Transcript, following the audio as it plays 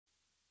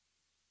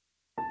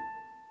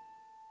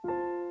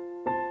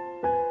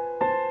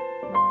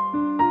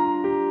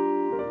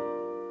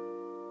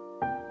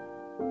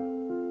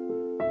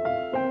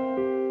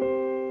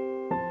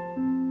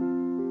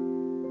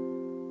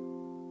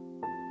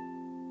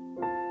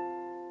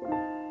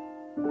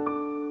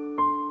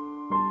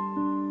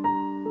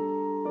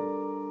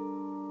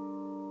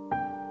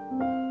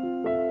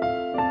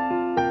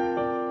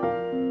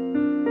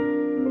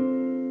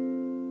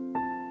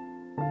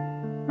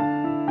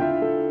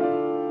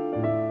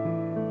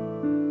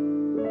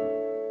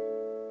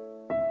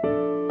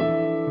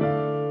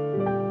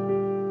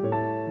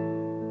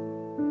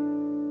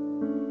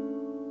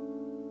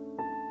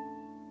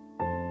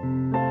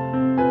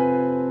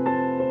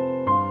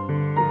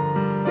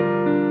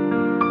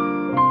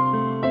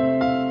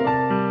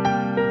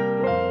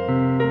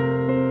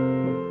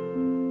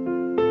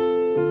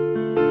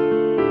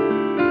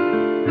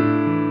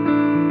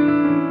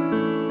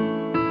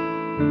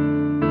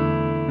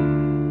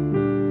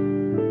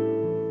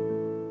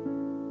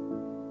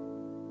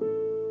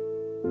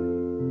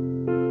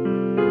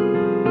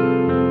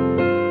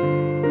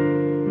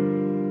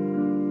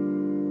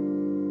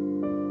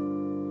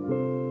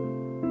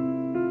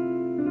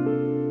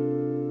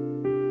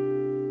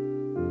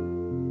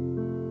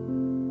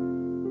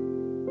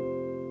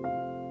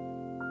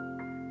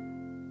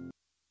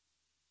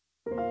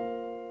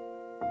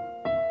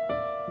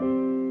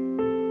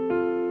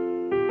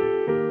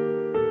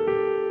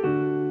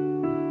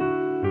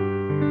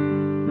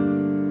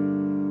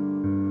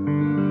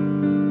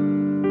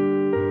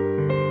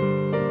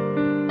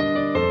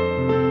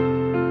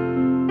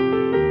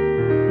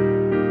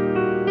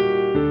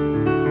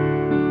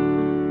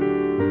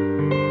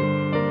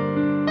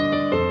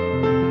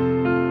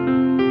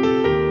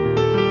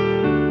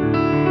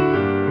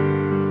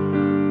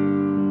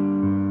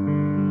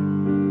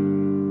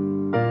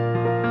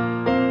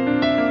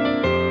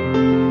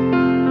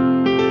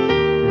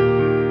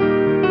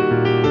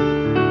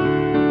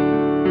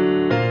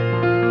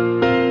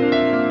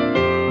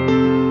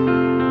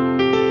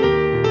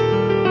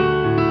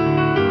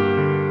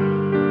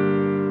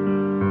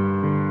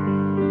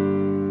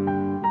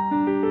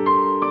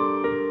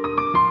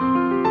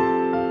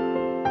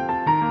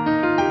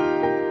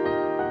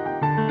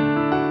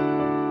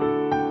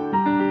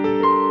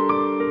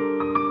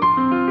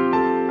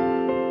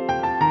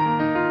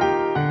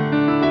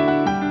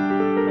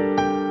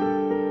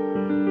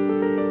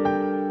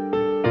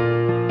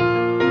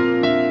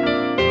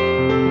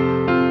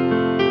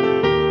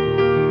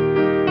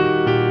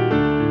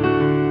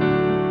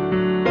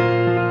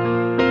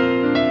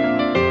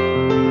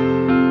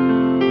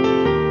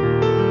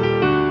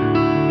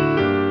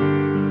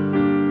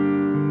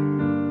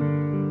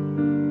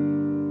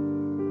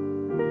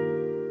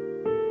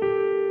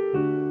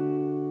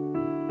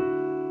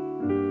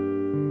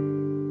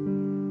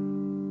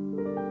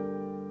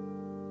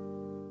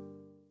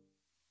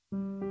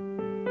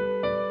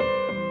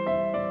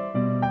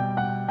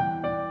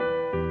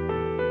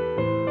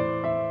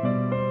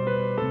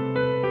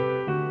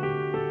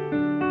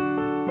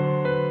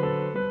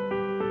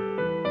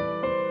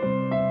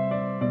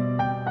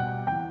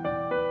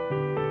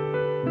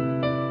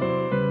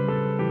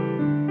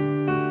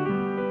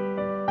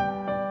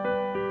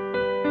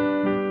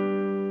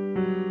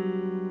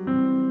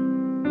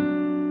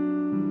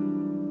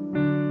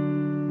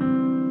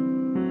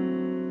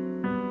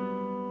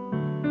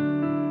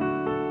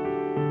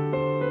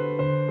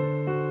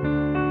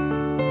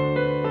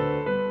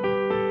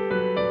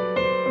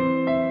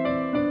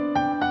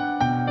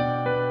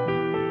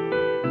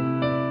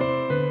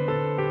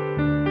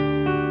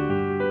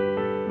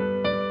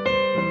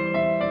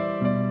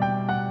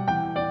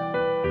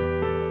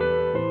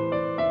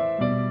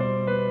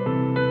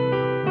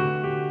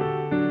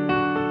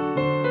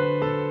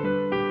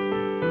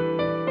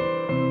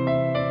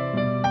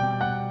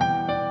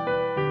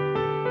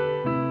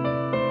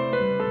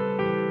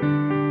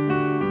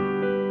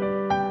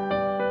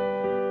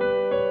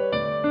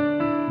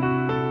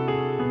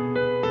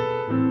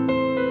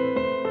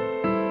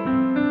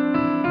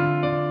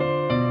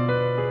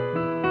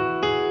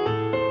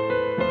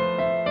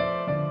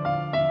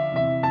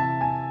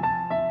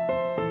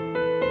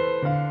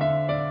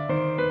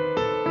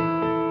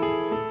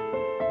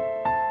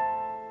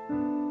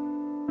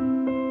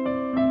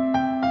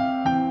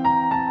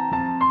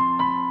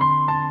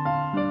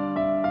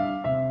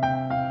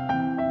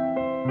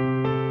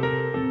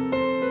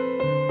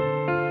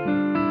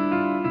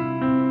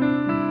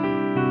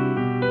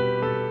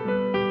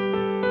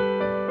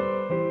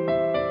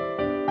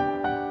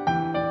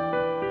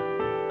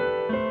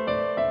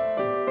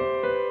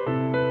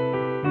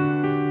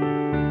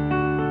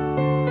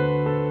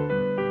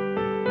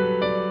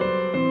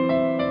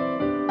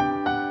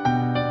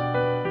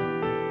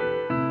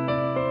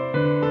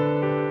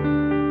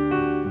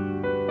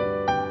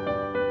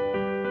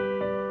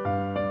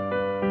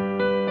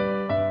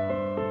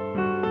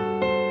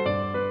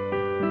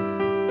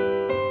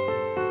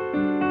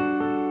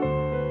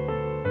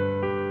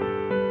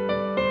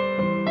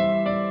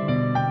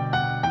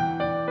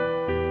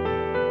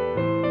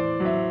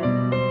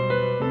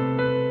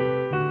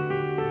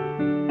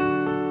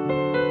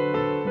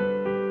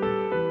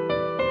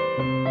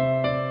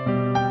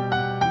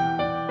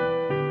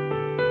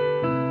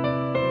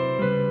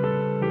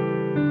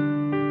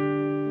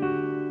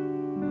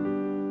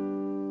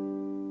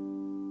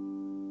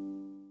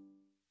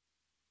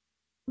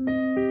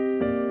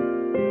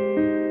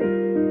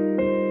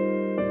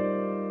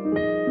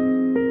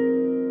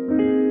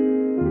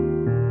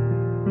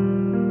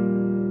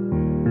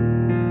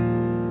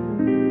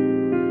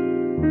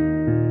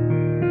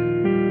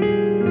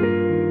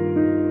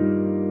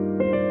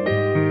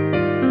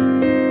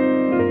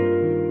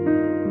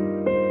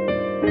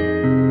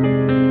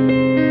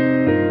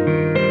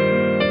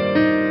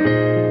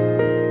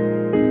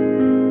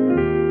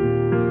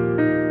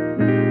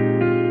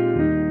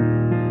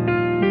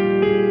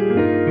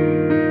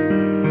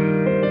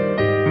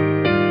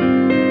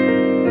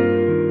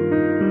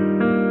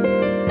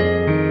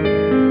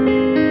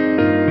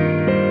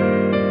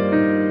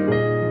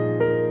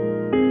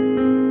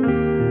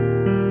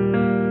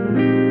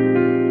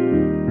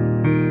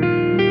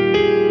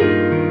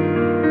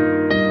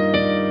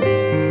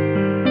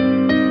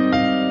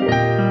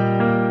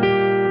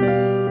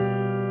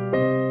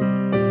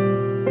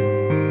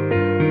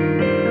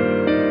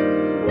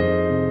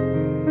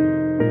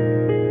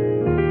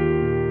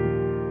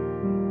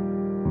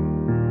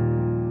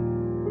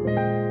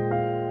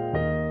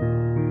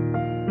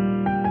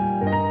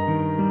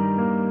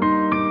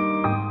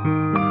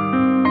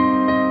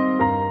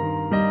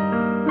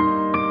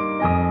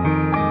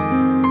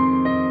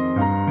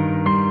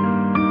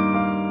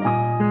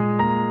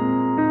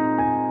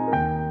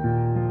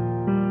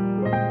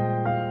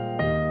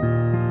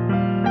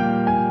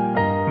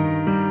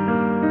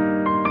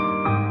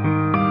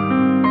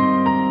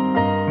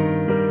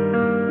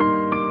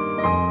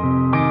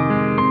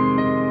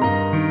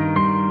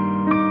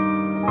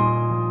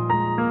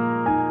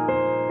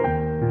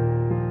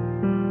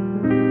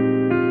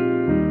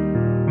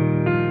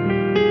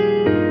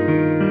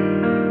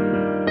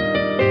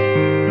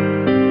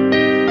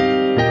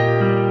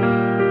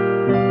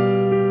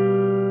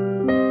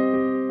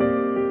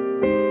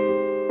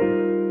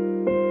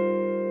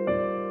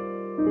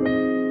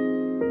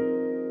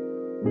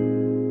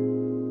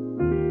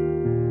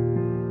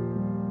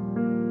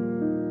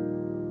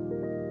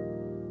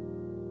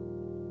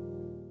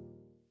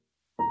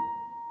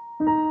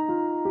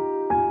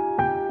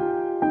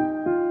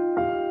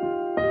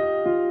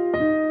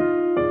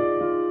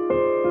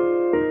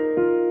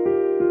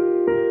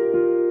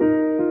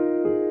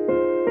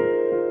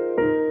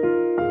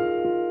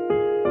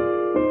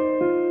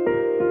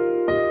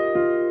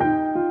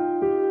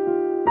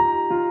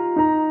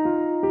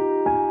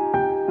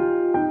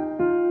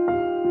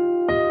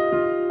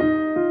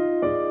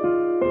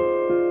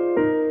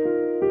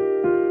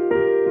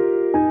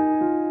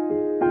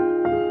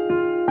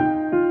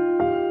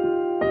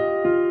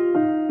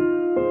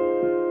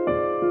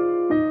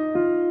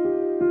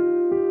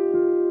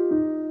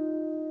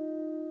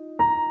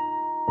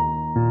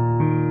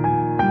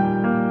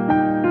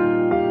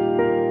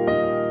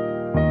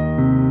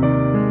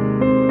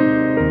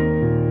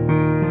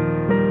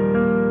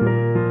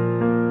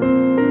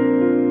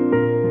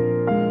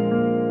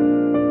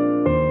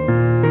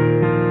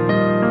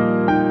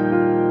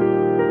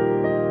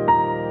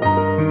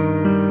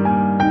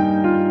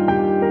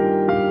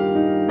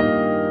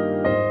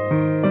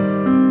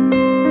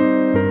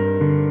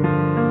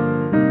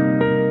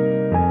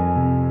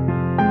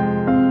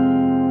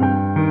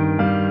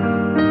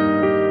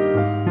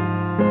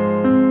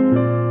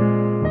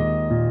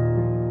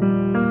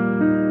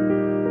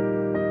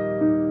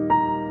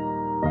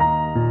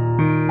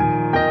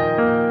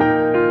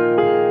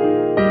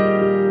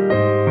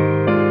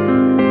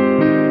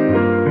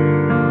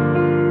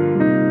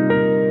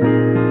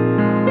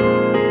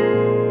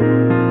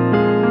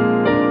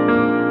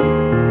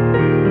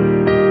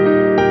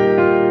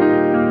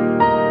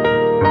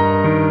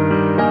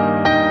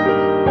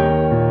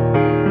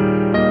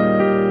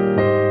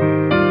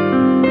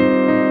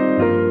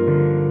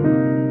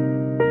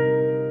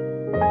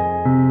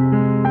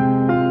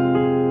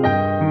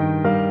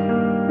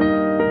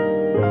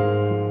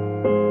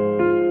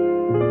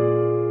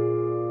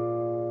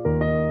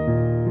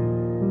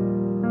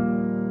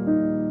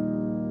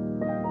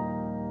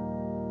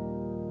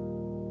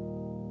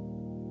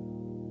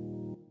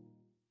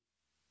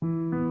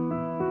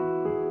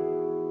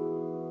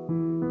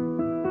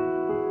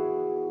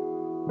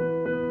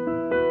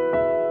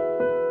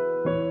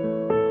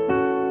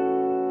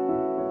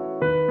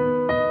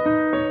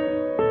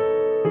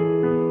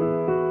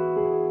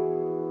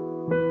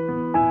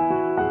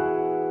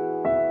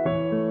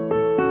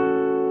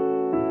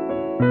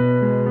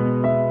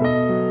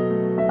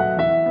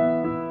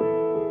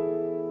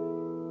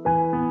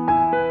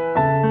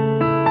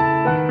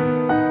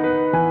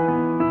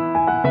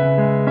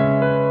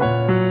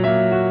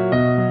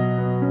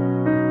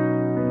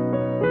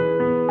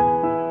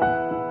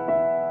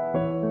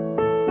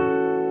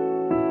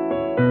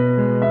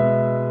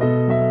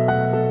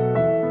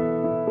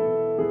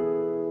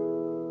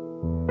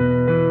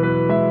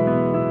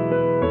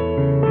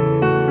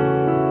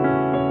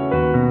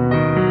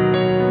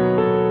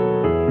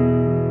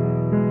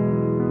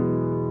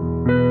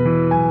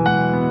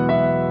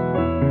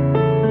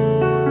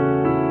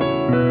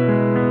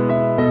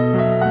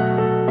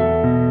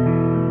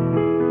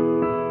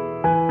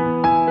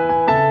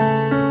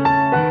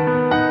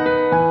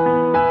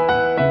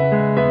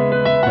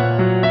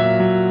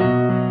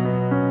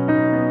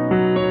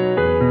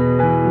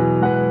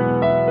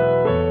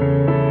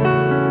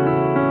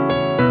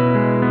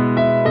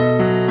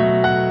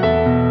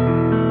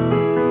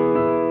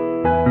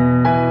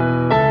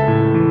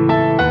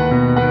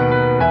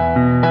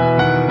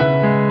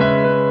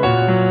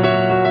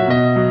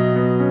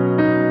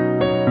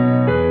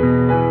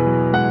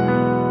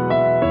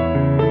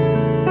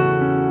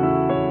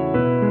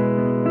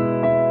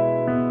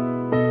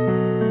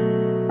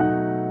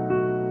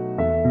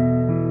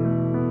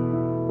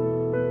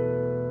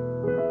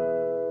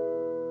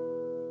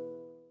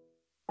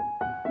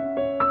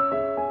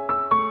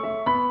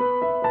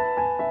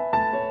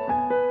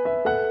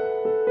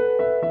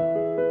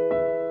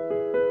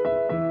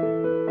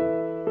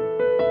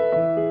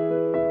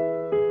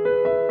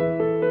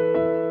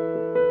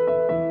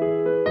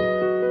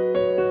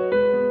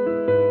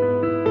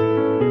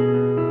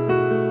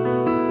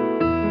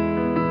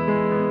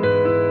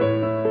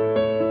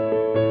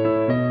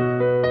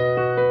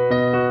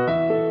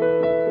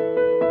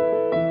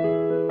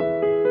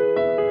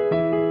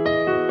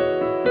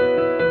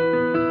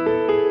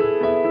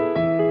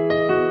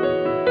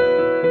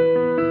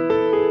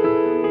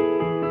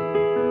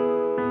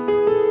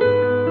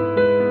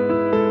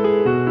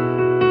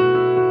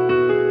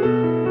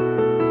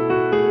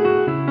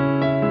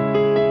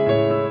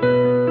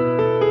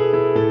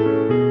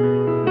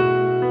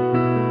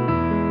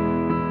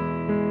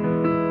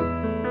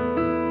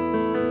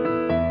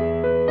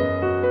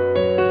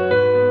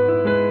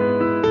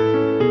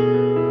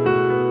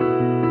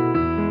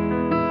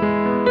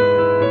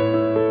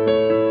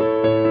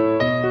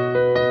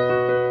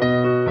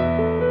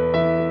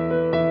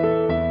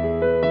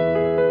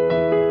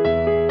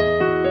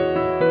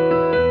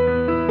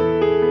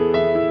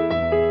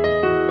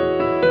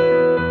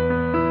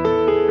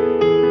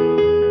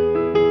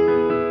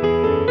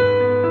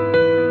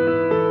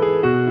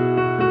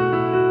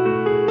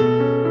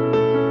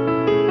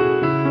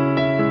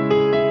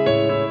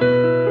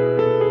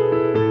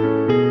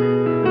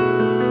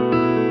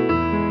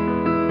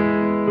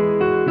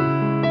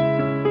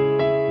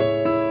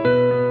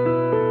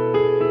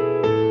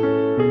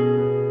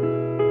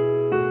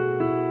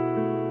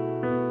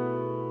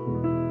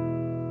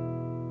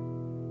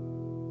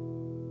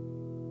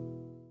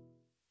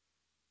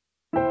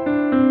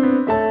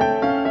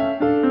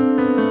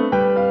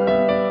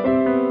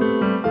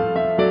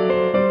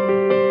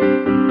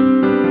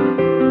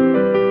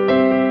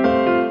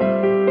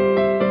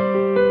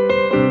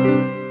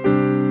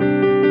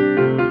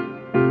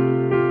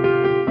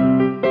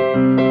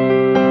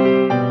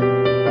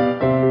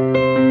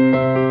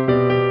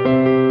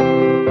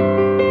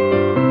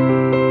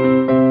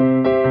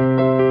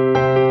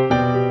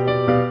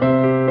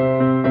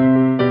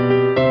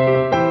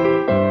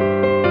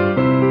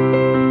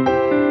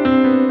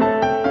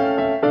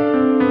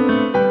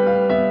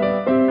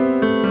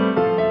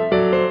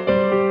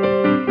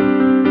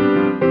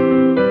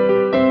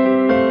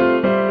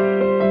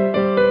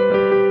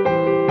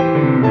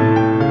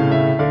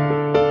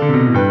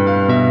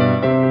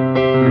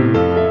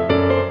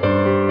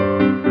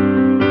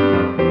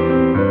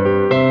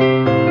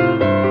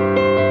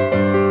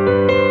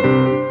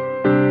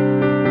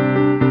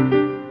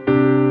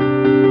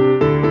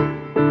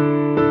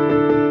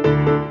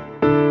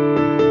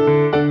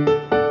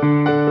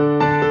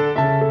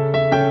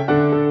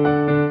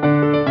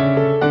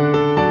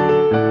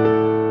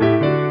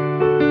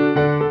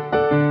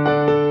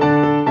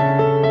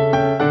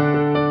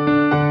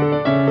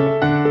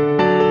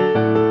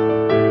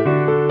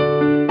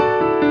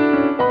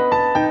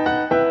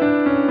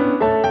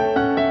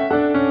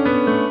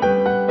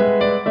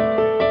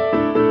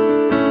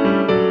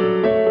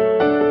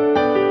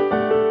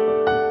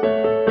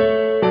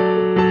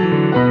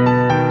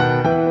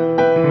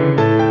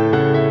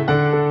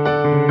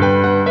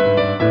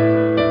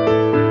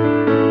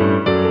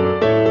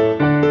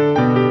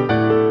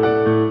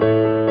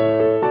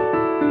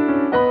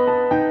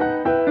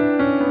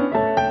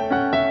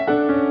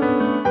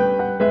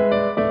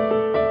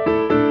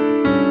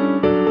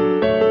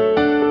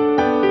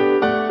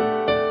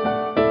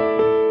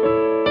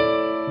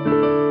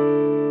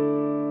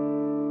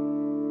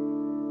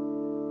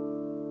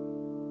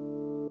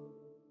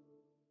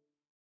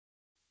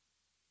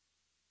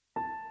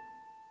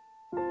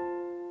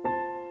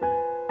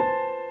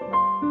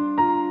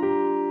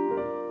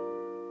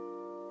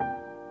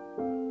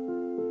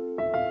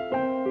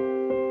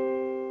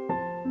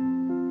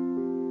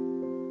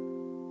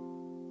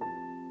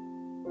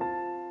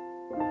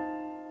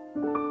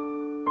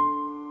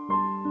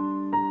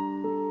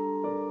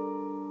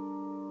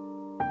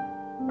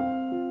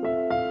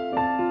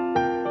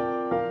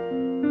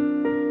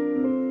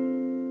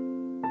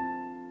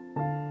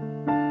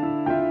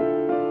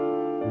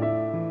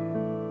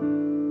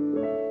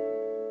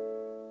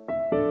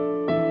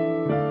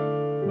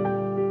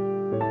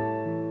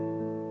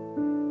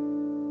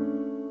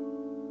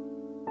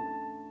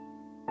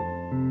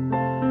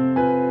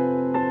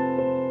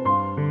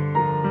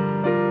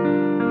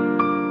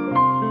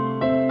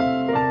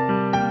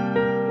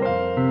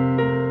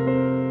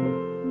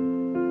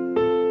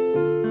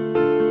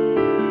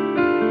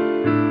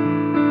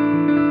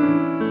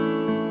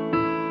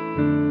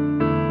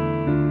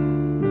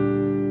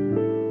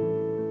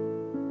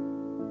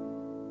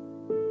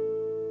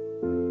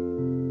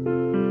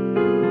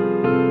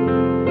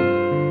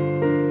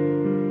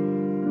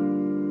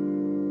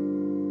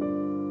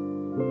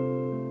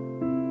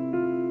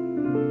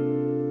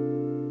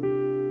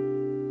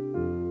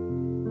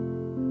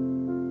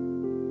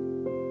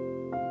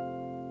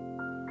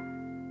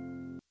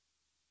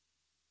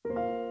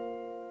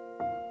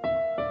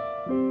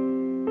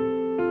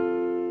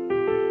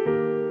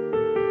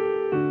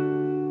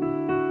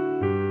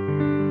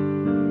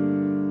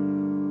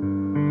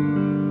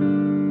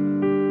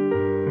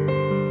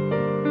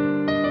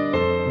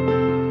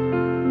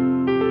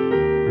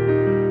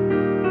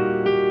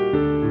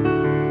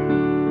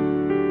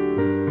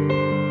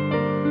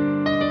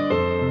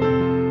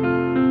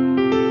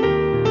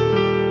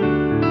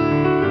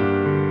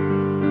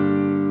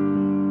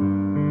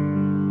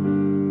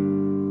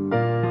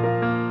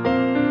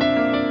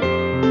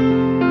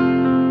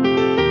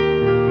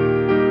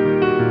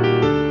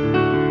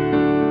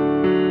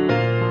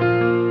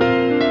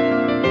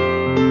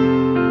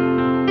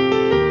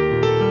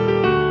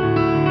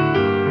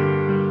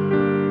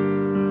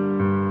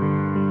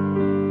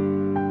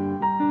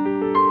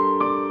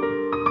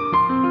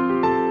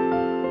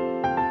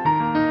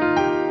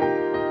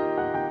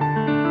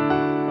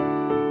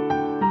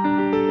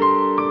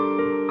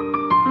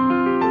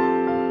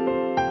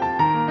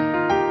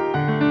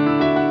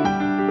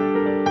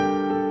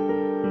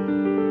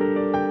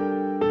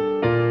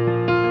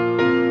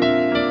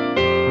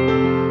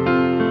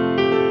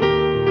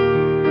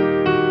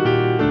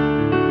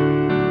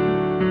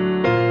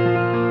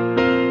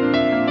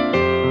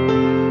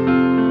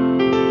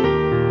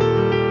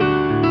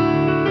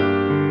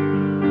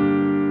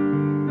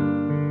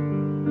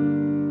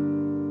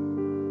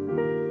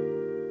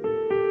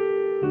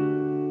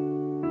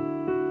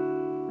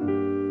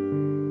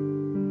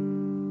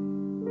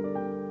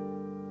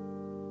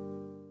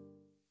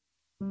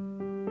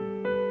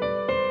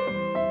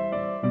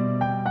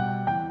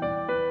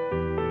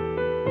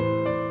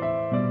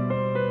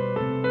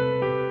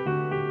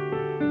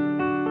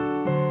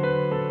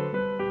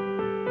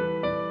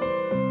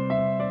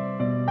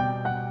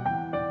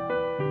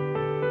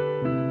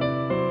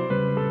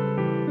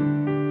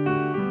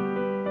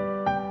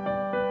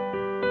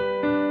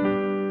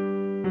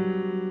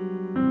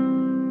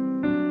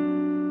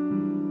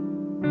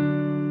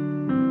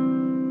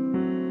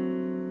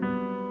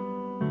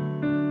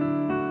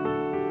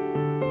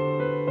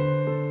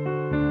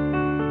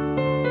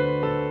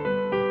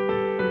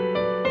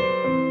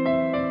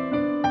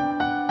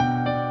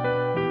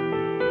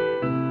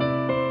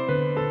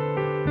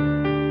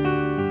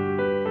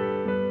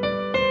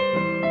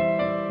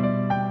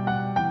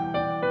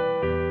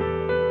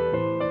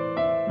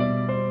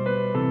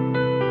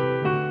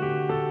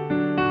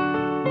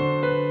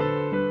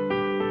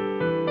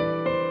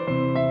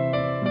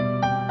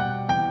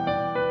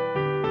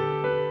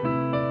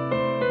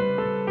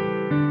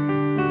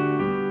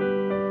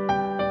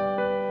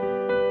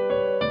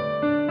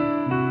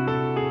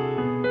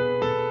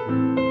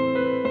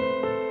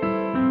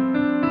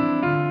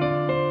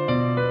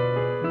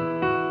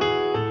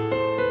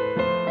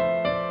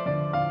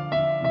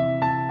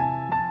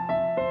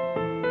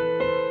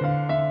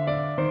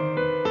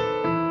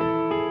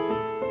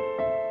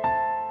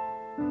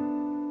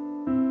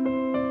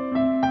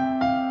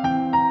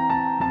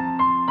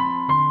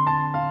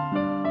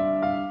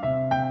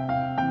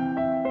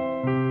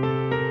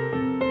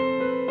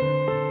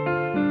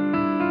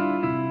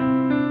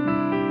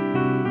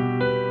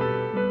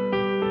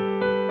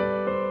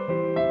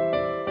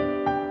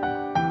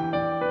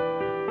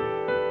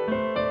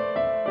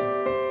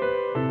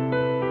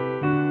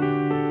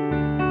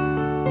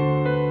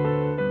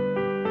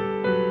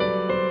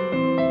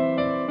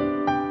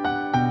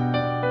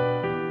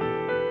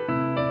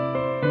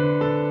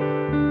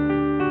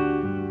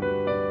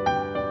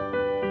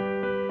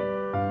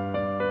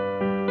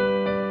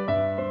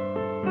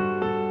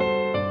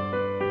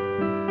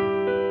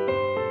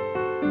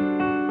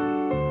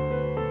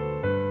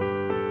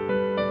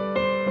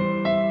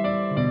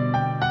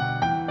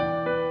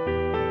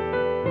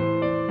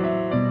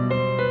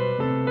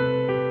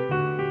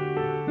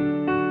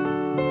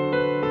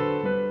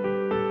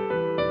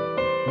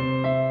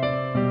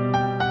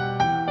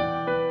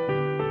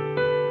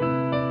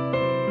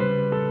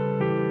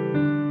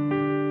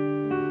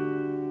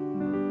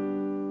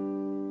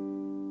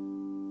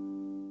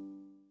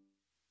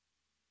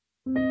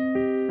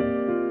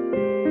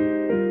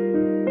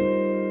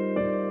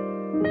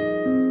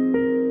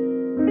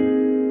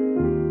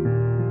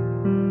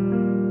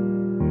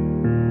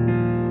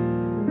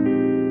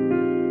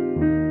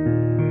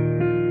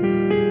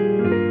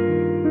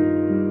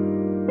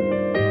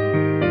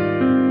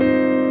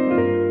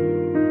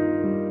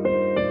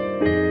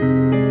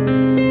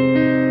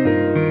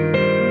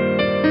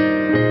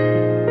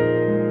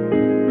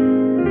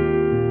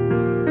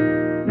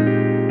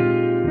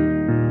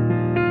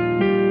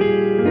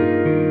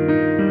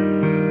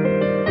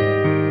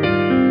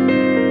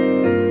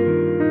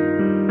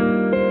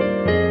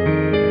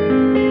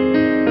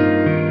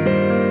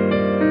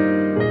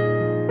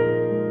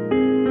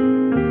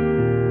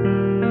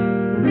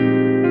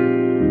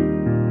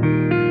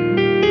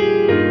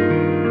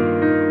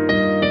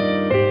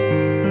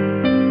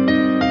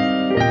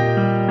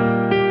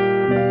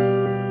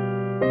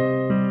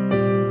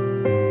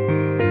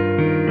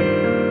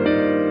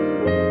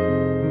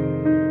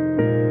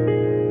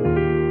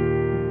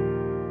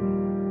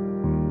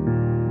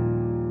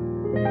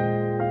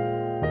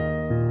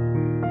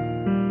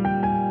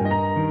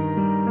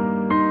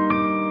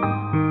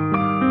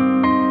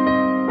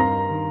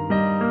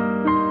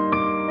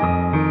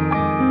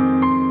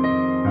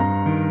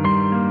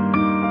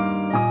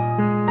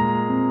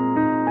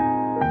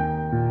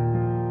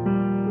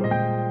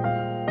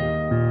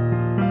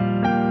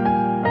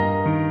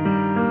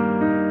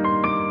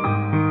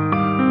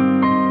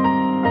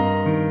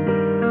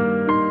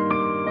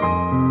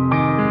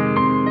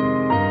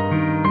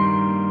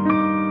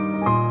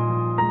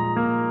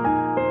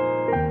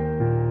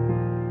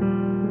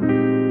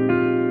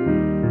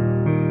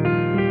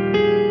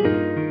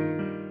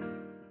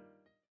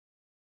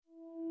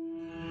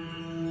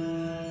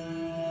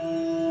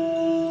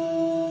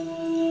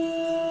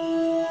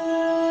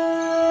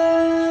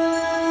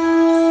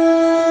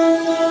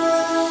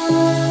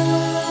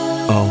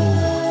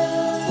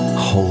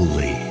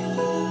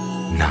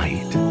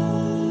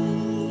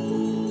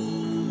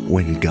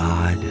when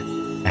God,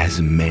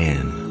 as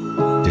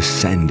man,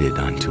 descended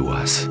unto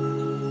us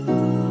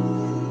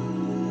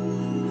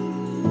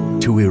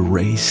to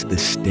erase the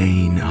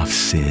stain of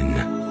sin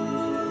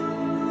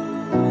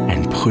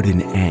and put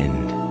an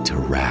end to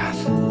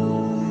wrath.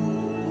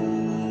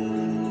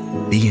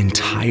 The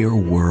entire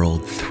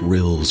world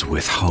thrills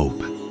with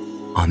hope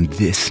on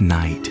this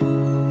night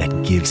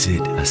that gives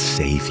it a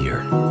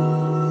Savior.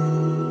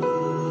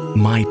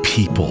 My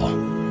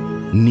people,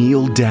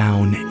 kneel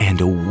down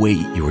and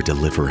await your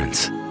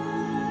deliverance,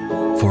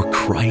 for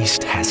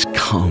Christ has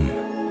come.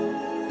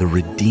 The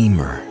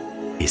Redeemer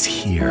is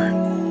here.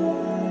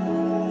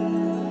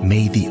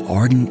 May the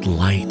ardent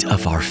light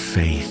of our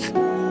faith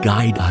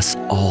guide us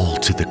all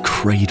to the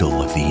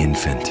cradle of the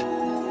infant.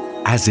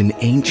 As in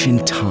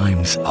ancient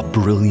times a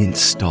brilliant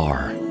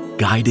star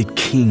guided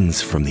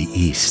kings from the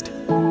east,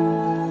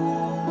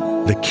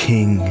 the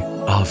King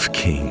of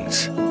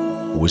Kings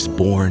was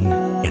born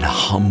in a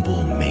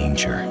humble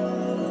manger.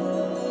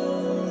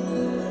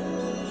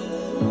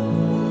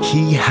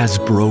 He has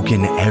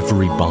broken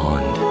every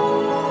bond.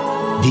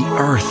 The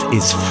earth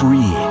is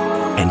free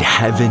and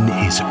heaven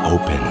is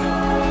open.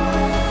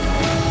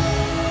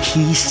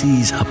 He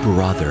sees a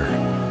brother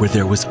where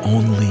there was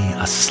only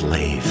a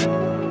slave.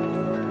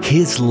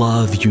 His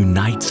love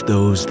unites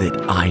those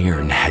that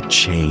iron had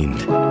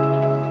chained.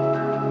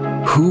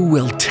 Who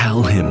will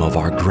tell him of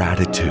our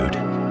gratitude?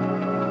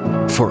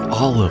 For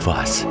all of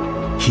us,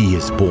 he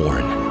is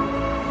born.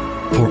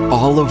 For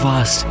all of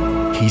us,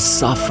 he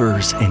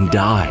suffers and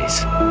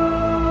dies.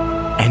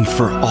 And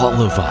for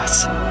all of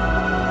us,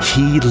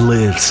 he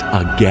lives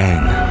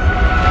again.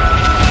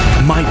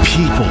 My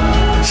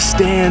people,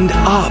 stand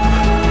up.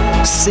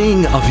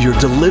 Sing of your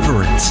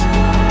deliverance.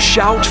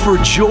 Shout for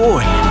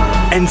joy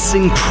and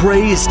sing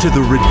praise to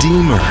the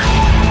Redeemer.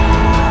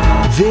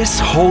 This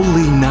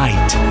holy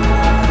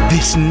night,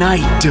 this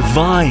night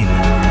divine,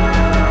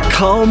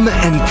 come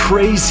and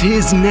praise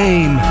his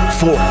name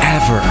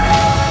forever.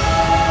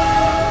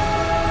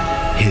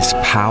 His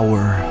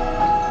power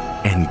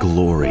and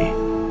glory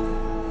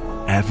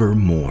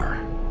evermore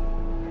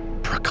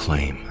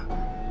proclaim.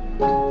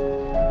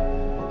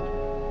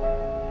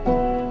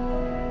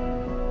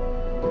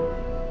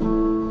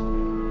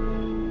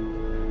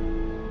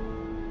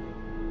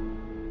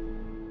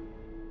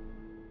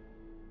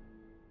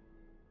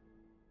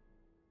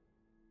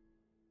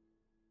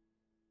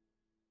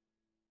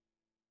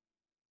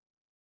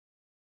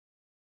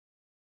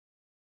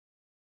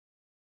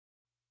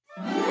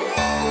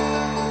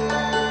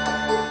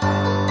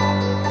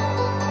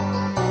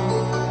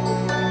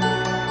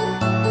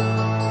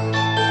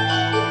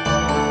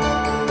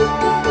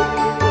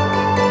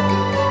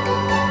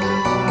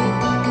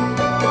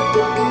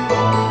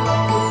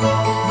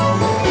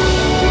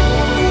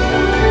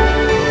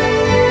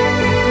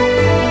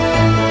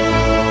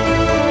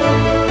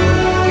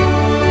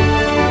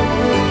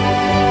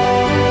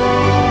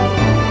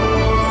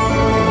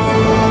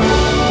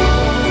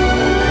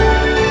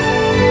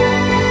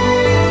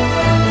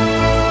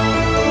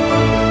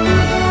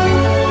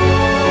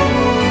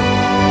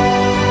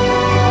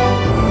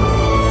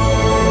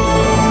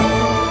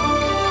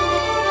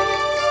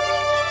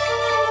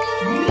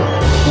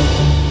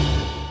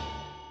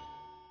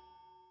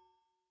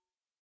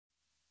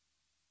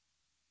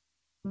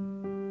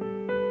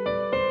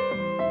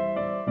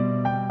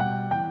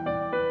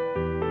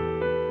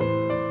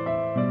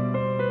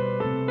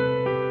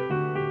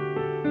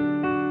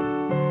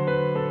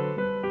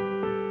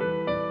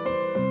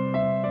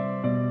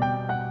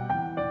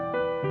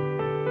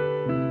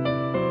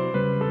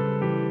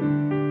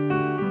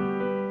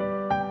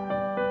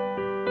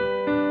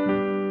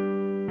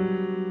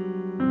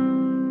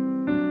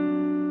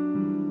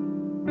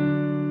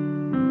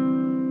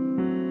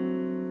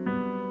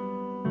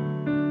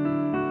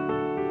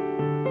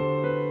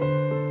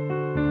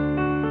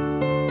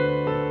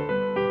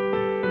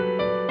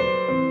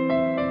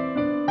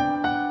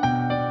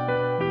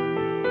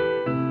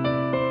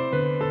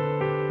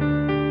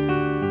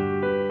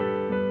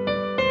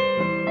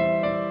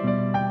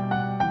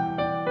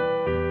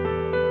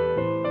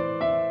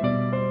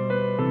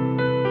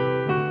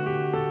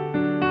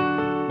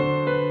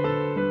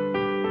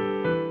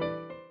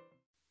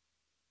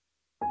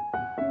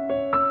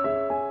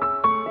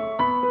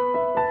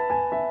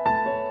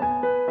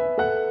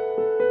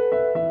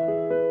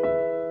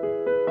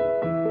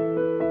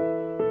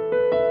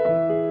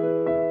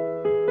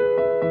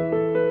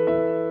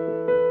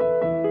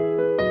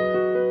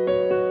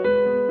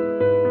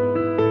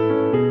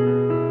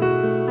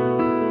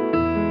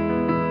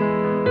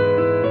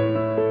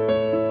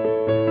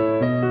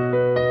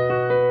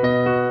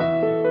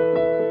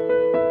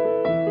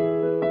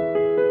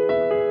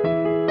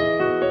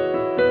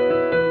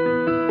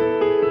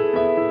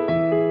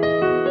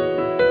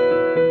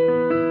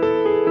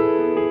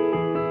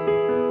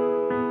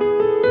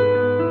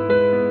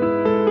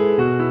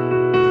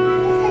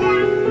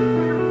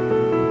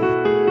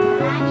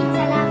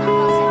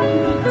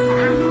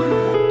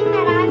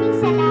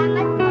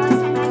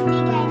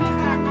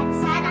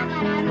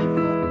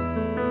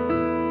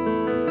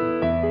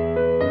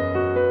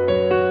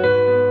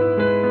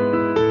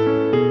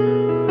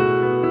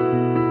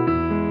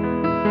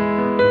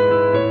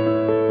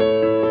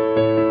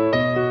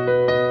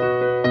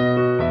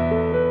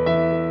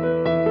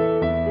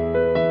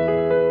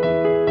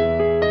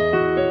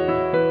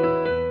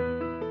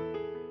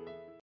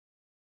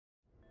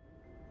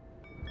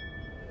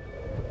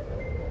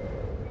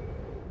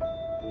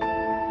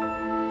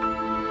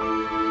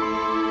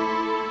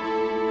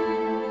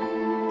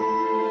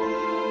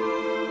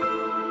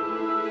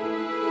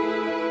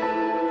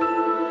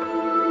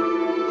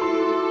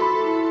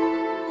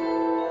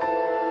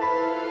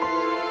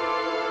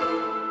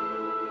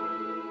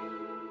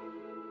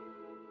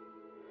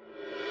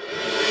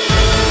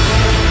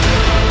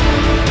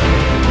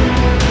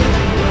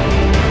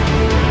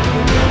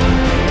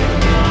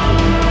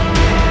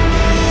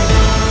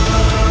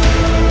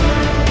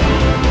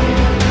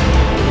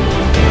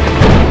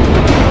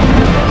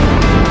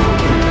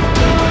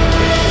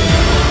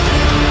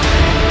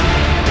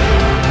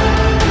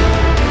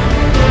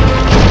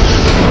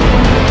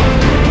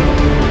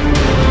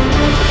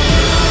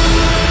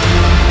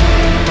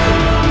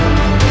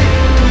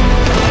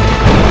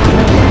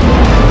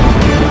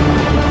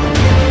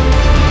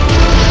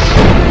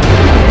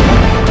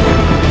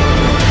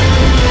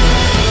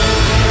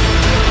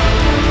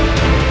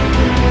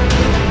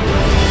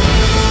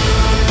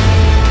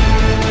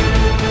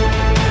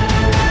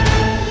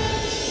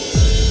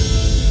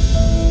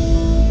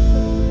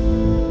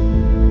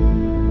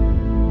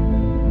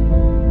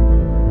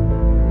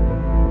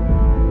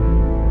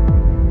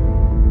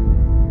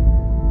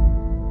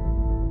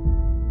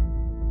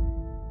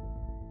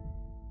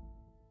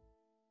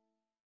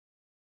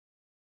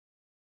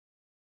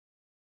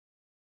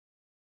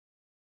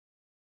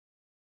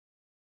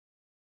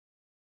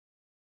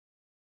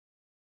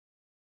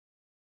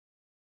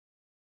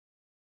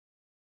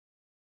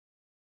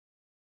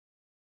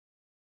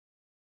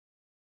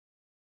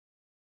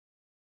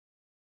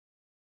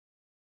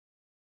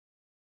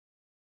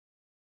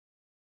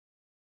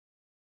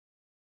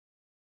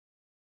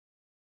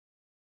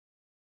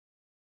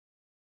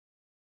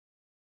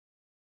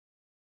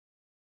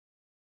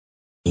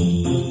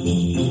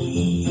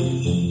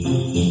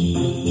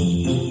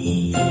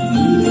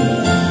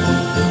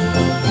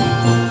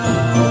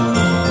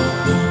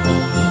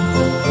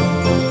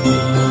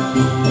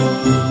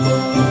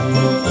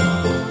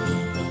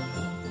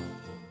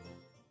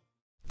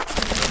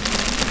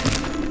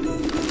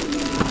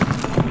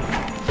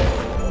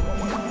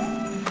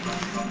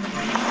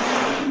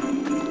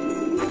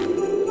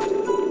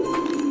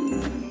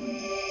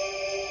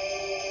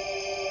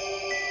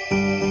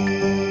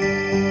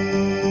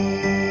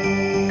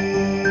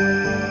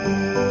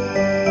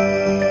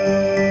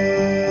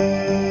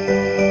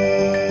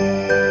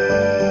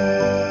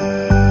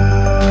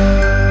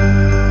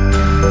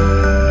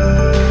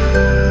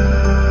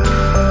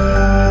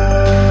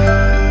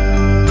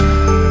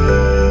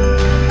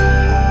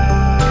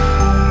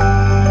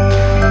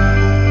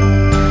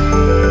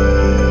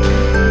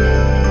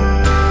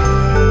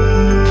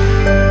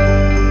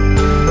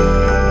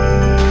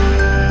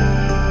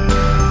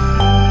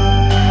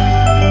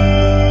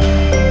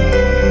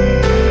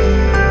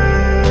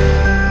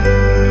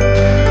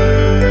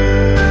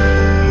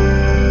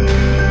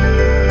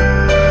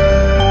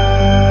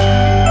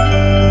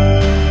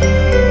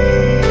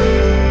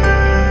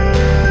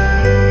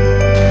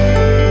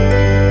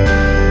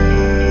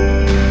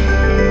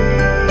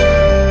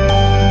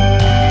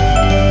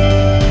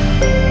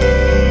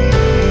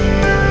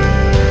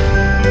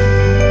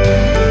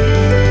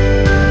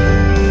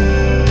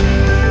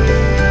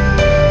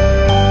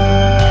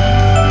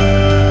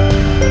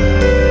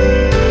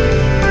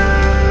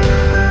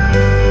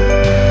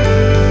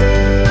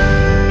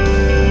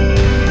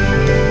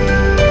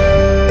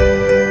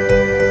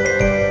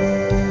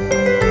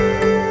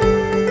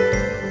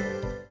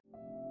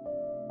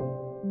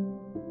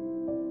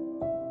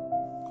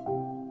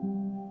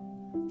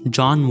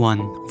 John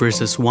 1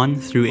 verses 1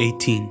 through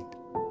 18.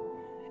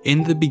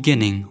 In the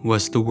beginning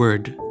was the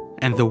Word,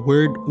 and the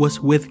Word was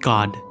with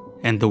God,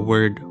 and the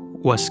Word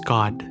was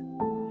God.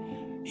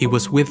 He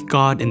was with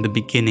God in the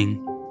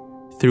beginning.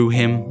 Through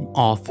him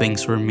all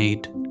things were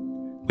made.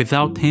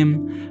 Without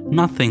him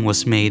nothing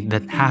was made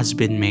that has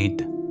been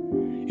made.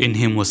 In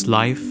him was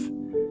life,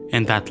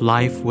 and that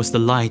life was the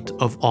light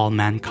of all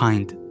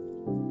mankind.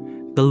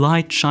 The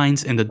light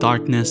shines in the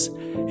darkness,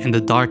 and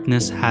the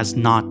darkness has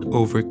not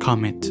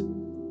overcome it.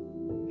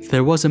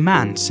 There was a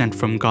man sent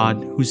from God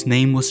whose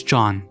name was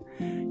John.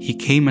 He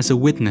came as a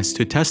witness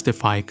to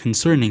testify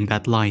concerning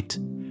that light,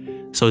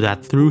 so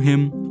that through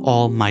him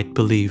all might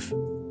believe.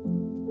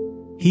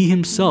 He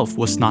himself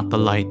was not the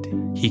light,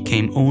 he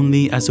came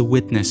only as a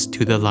witness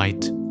to the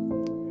light.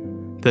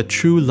 The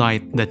true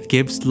light that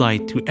gives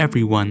light to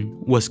everyone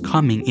was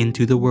coming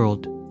into the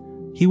world.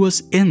 He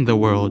was in the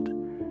world,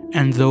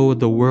 and though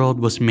the world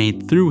was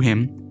made through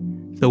him,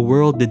 the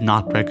world did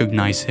not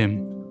recognize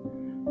him.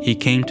 He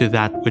came to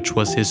that which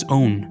was his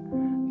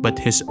own, but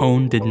his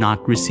own did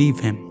not receive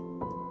him.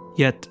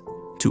 Yet,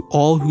 to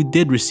all who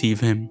did receive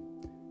him,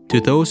 to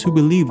those who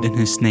believed in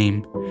his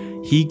name,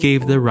 he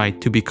gave the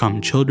right to become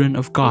children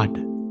of God,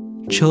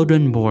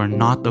 children born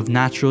not of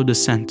natural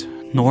descent,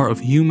 nor of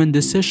human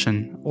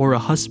decision or a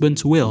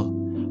husband's will,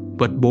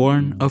 but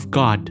born of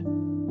God.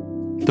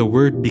 The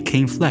Word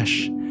became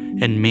flesh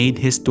and made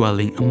his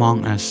dwelling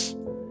among us.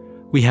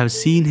 We have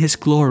seen his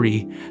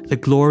glory, the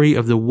glory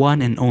of the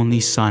one and only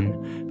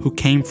Son, who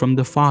came from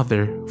the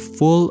Father,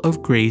 full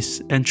of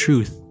grace and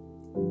truth.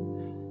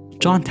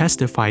 John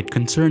testified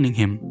concerning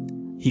him.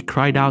 He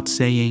cried out,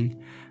 saying,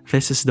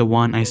 "This is the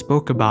one I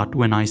spoke about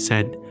when I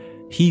said,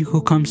 'He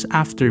who comes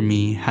after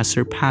me has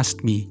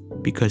surpassed me,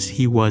 because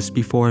he was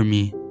before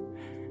me.'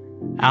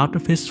 Out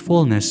of his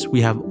fullness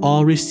we have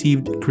all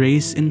received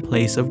grace in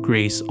place of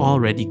grace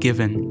already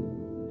given.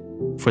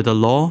 For the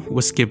law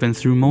was given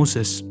through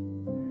Moses.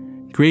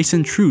 Grace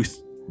and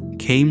truth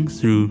came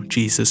through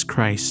Jesus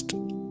Christ.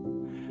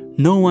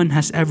 No one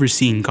has ever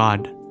seen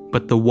God,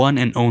 but the one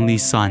and only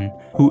Son,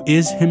 who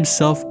is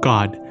himself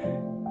God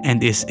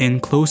and is in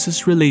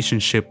closest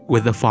relationship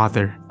with the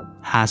Father,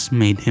 has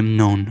made him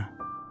known."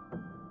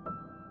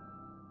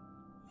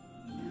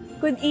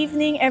 Good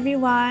evening,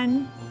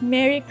 everyone.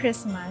 Merry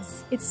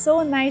Christmas. It's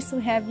so nice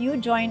to have you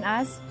join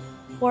us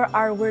for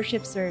our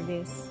worship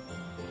service.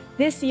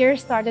 This year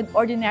started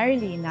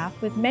ordinarily enough,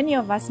 with many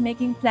of us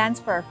making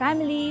plans for our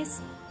families,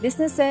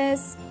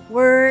 businesses,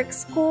 work,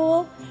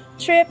 school,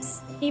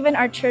 trips, even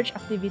our church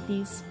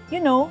activities. You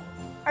know,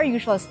 our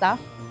usual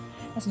stuff.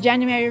 As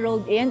January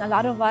rolled in, a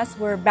lot of us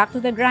were back to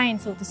the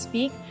grind, so to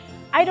speak.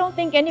 I don't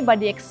think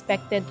anybody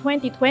expected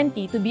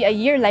 2020 to be a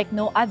year like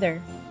no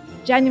other.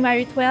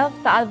 January 12,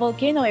 Taal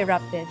volcano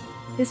erupted.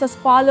 This was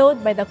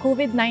followed by the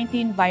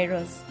COVID-19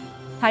 virus,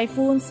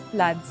 typhoons,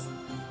 floods.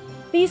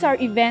 These are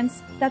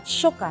events that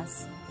shook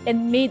us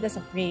and made us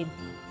afraid.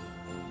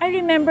 I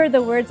remember the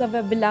words of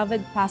a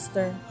beloved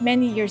pastor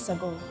many years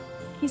ago.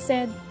 He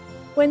said,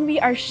 "When we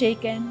are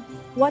shaken,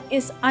 what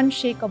is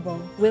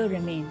unshakable will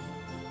remain."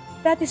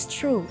 That is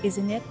true,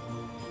 isn't it?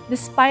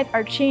 Despite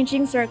our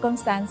changing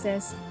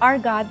circumstances, our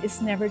God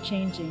is never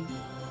changing,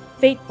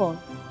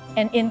 faithful,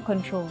 and in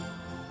control.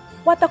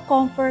 What a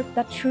comfort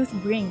that truth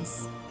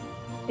brings.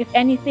 If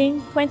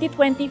anything,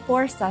 2020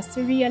 forced us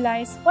to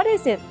realize, what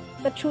is it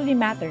that truly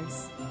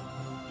matters?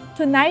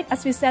 Tonight,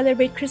 as we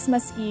celebrate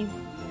Christmas Eve,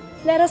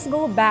 let us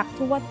go back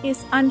to what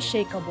is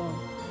unshakable.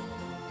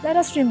 Let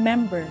us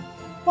remember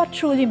what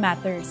truly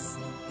matters.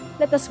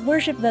 Let us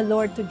worship the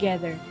Lord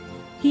together.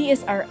 He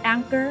is our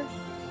anchor,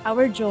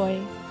 our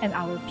joy, and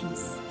our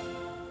peace.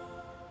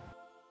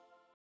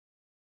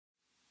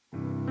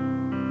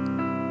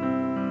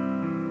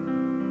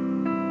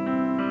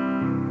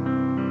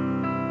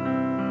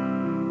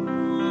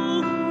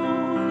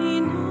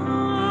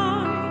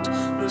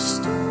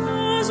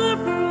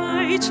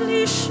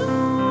 Brightly shining,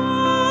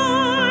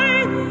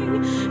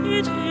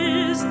 it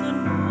is the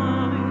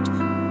night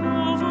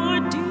of our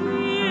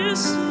dear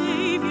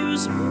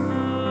Savior's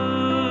birth.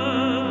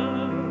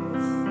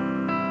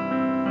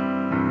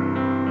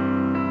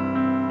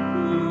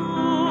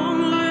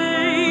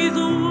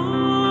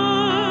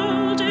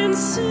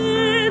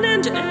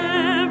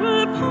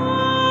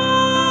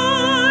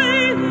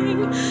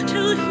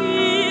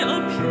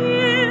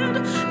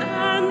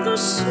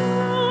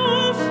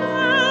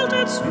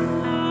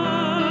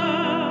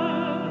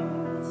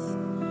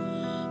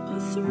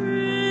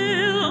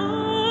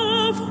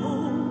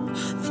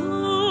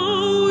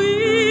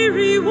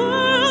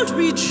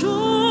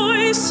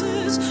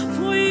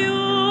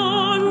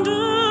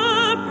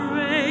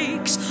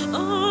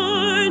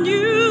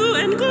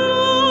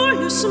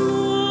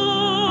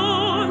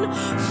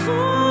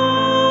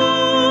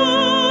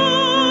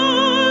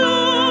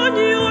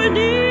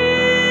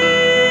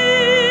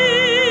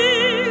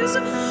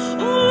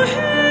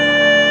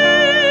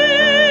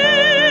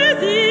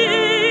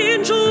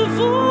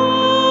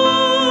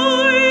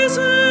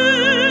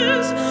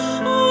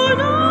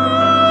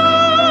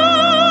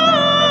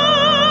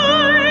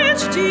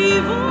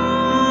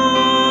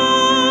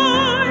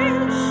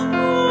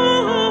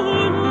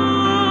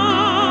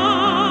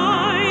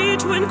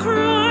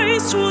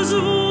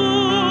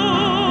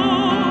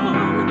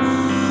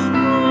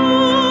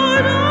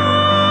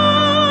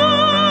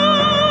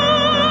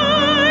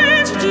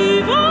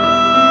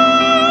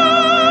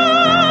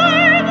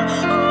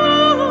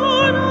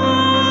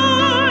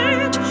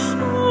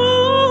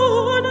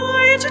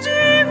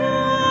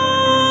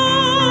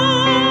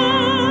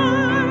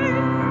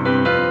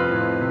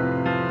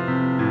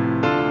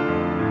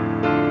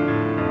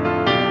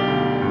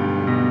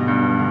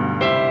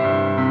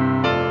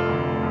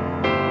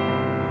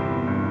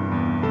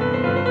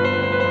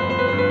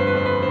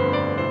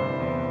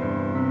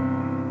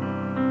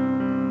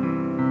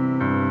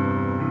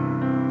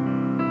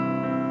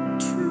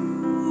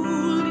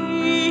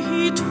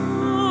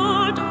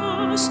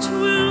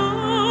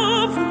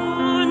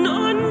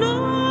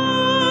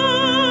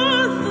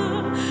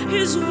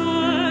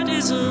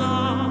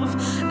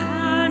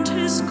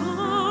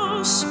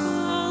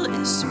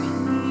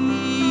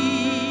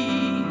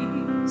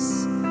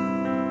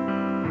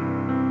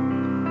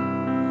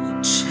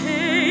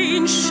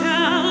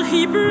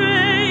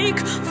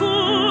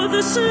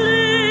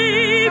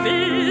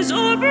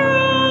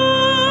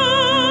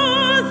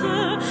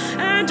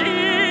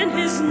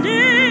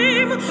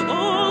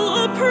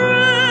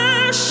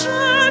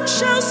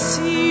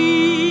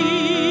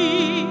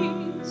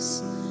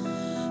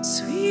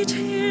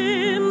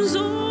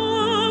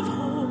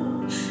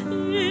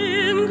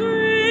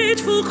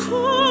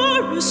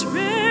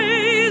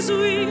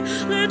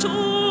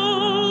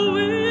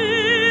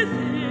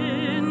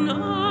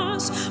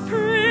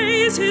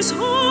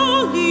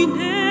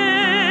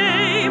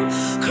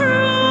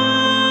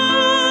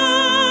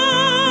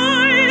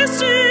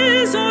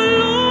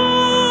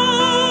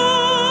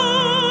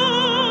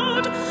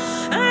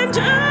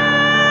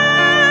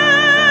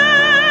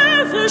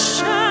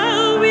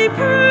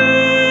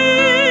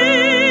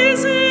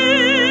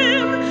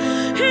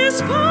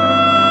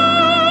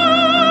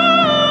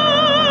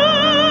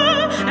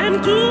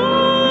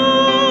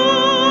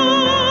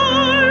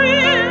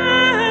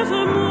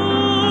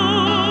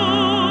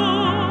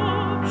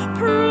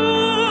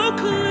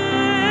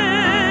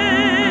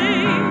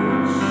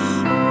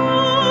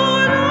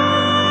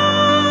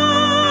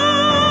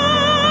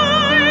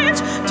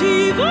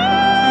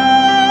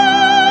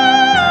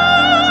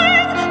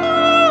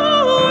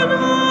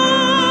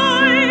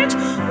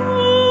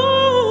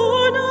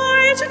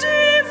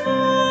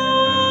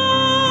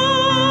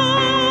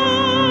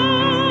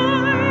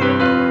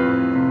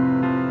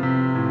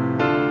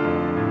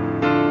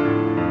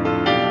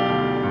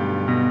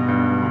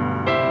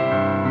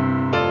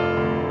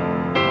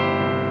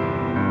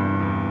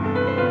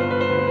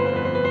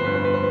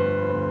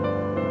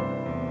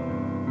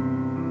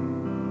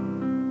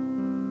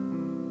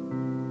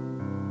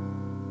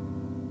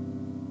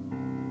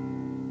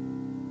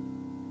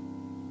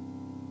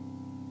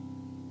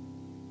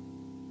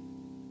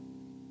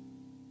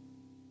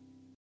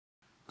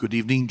 Good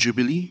evening,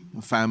 Jubilee,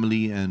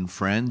 family and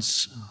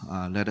friends.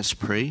 Let us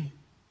pray.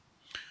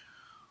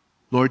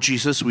 Lord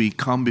Jesus, we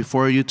come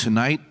before you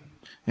tonight,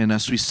 and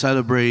as we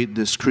celebrate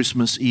this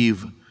Christmas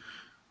Eve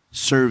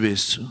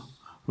service,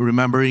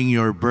 remembering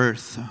your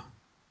birth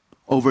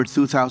over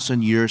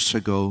 2,000 years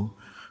ago,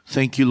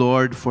 thank you,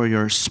 Lord, for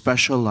your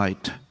special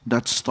light,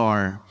 that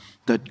star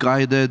that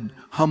guided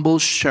humble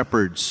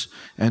shepherds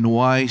and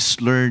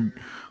wise learned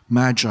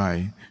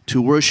magi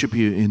to worship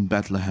you in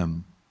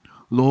Bethlehem.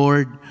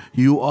 Lord,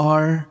 you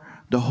are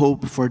the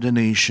hope for the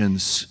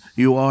nations.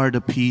 You are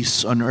the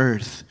peace on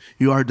earth.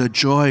 You are the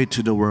joy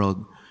to the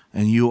world.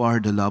 And you are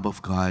the love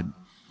of God,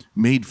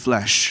 made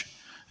flesh,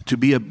 to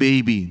be a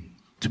baby,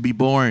 to be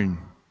born,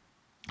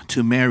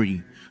 to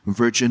Mary,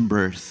 virgin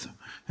birth,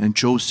 and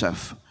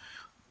Joseph.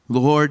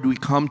 Lord, we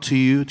come to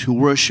you to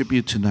worship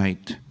you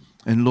tonight.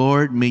 And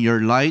Lord, may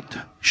your light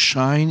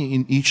shine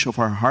in each of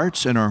our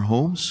hearts and our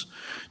homes,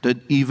 that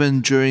even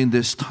during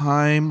this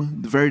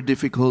time, very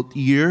difficult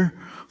year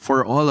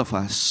for all of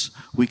us,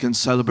 we can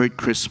celebrate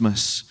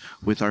Christmas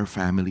with our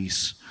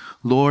families.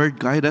 Lord,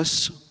 guide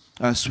us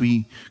as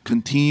we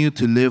continue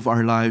to live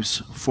our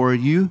lives for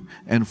you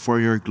and for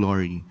your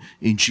glory.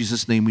 In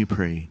Jesus' name we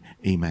pray.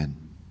 Amen.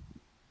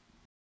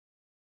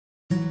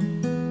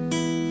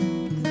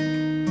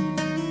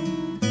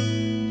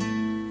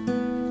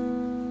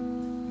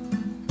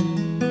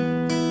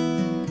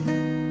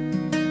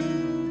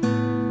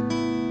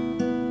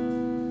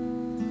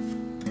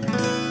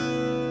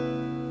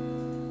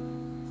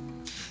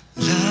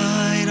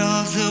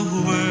 The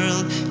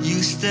world,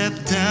 you step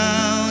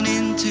down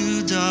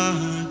into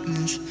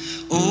darkness.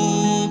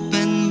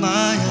 Open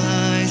my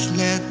eyes,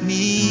 let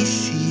me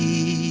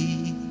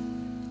see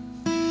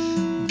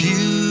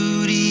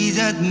beauty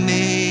that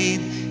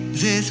made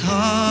this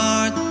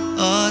heart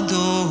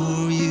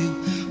adore you.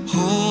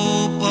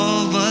 Hope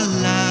of a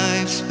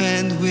life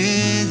spent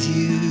with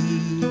you.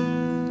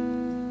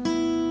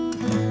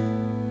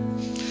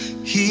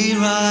 Here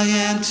I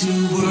am to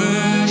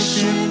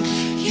worship.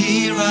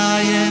 Here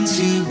I am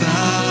to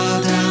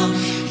bow down.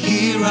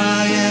 Here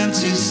I am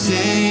to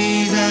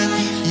say that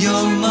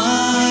you're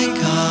my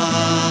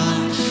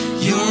God.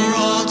 You're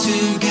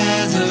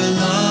altogether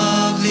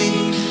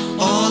lovely,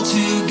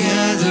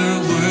 altogether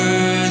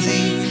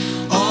worthy,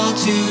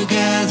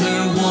 altogether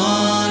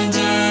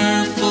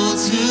wonderful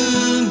to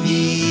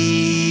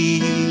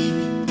me.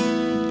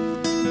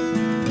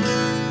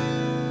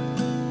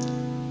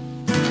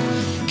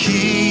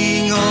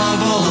 King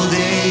of all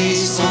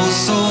days, oh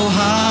so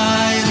high,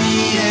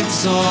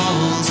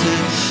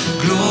 exalted,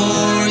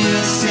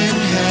 glorious in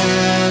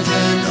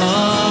heaven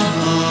above.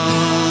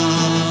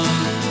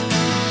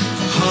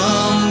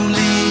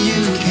 Humbly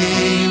you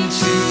came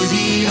to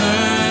the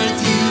earth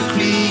you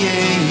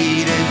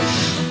created,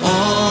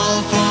 all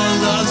for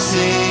love's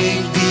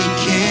sake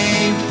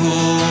became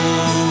poor.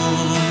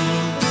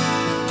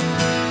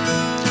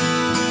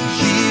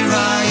 Here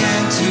I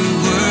am to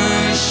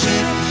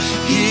worship,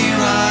 here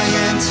I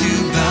am to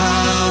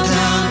bow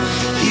down,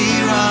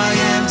 here I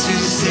am to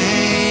say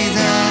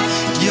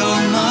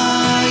you're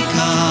my God.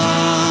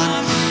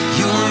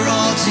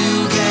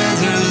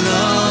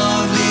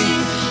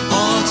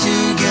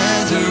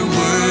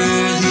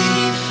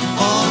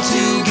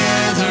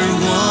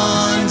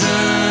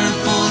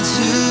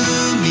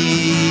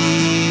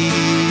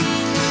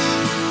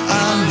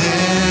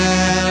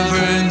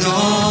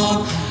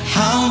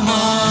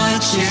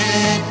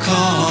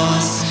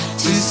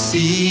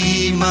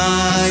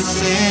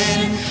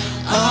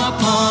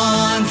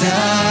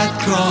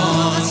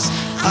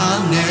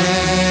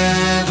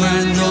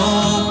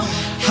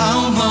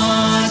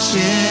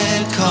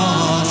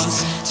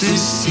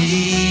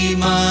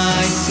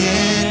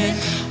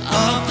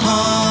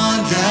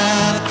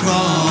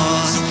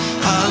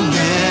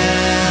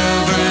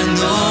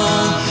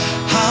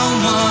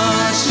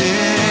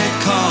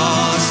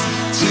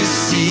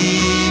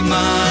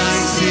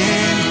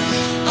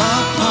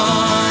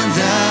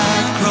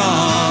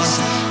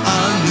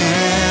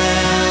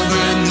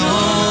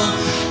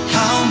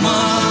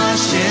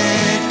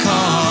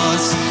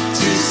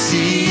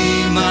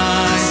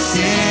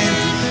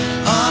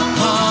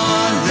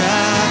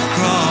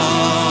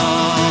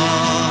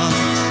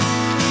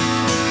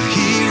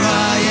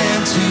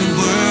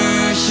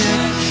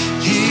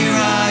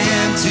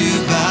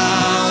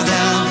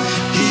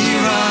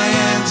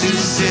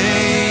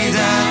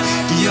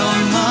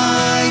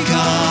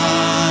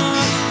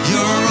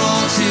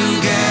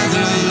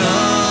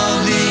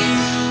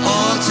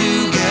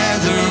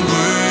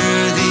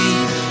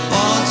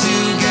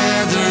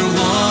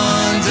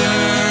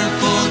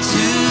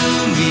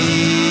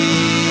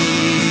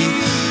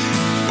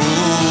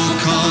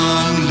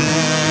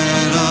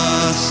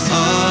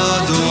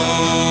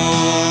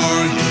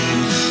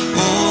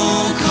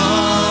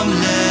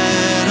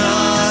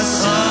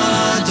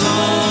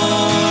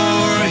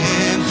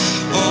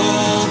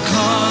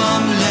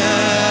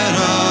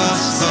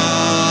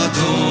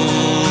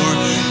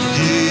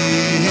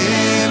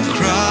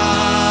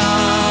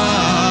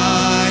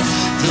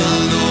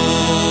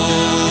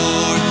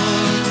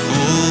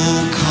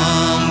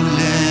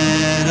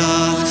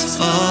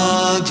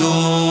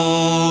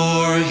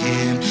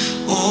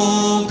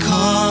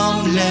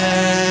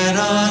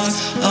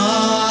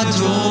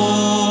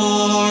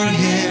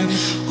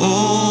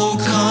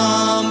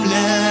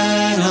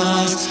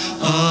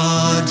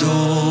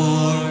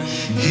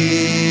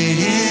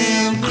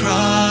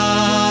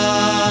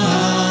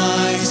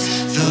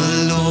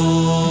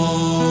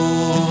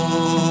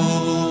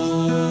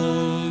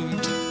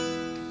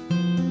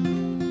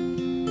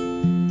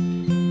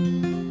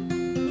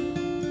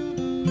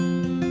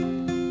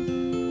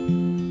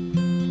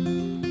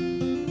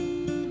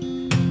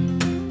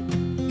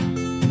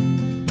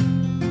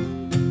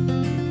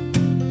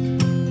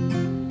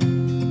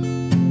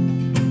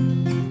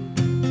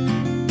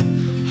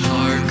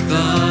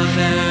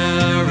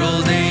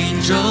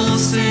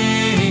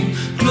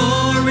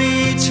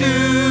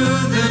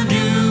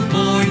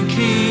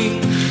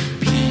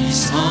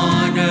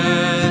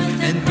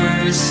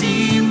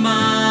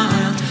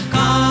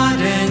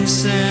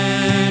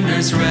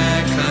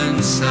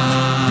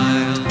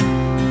 while.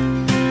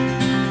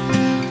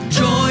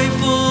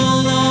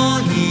 Joyful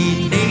all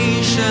ye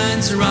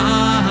nations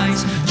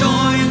rise,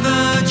 join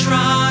the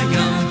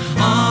triumph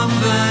of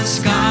the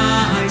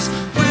skies.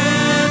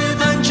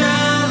 With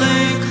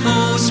angelic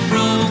hosts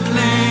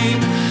proclaim,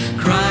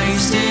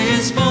 Christ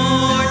is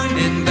born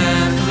in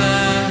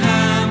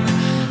Bethlehem.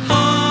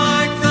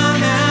 Hark the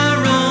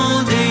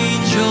herald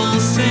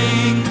angels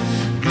sing,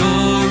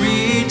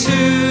 glory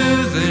to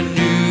the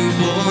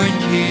newborn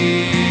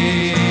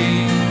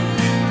King.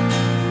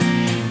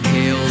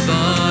 Hail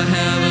the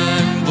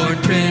heaven-born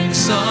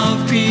Prince of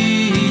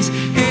Peace,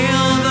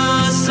 hail the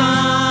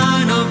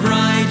Son of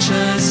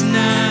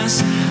Righteousness.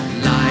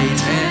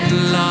 Light and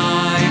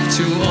life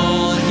to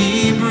all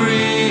he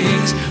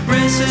brings,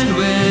 risen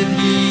with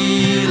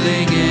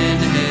healing in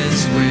his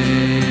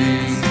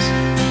wings.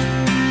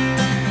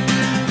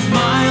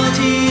 Mild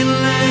he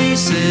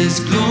lays his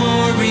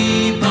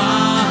glory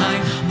by,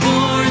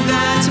 born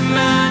that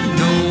man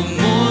no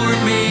more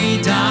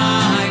may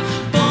die,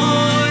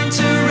 born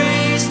to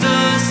raise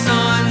the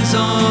sons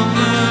of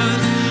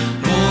earth,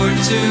 born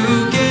to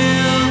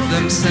give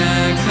them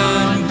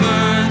second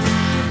birth.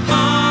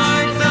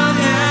 Hark the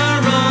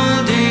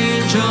herald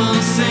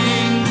angels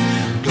sing,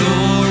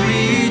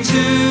 glory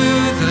to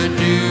the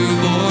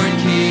newborn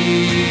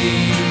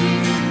King.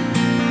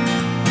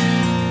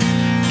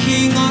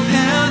 King of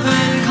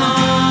heaven,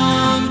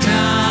 come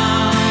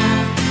down.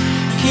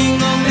 King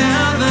of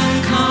heaven,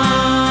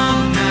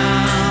 come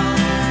now.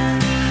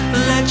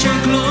 Let your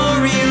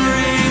glory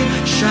reign,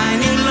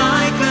 shining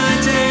like the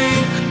day.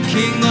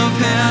 King of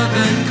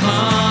heaven,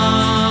 come.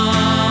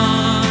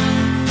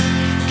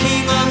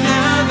 King of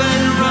heaven,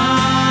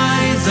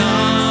 rise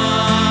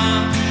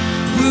up.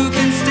 Who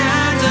can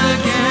stand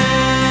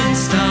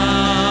against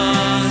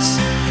us?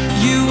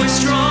 You are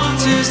strong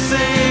to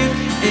save,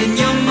 in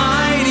your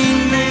mighty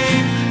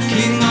name.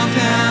 King of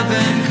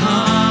heaven,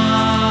 come.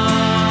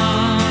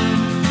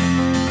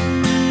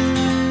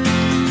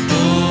 Oh,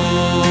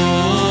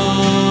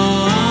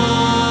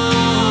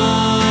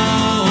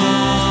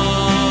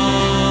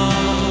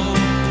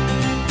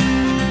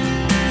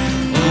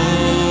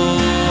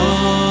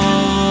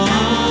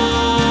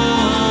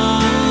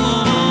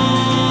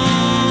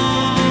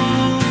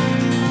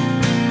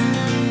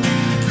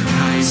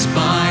 Christ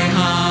by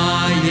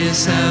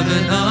highest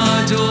heaven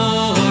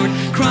adored,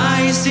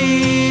 Christ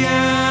the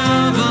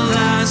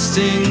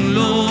everlasting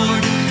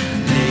Lord.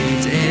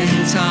 Late in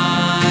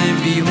time,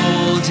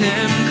 behold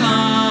him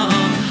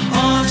come,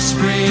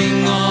 offspring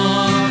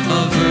of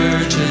a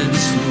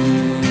virgin's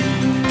womb.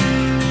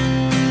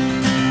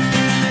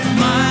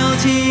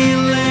 Mild he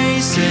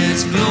lays his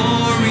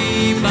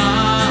glory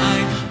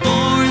by,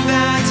 born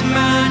that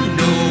man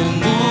no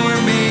more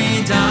may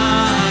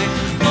die,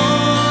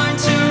 born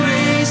to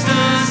raise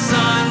the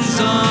sons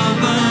of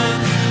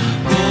earth,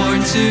 born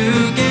to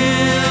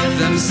give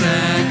them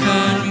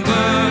second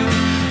birth.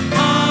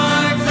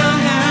 Hark the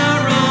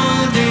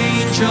herald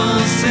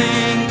angels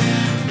sing,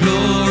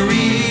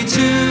 glory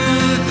to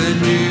the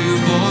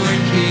newborn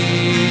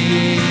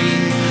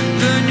King.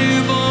 The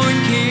newborn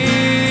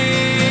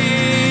King.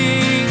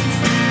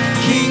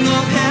 King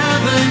of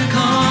heaven,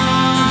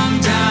 come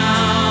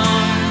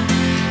down.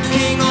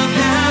 King of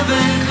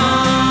heaven,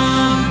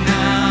 come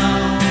now.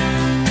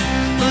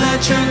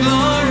 Let your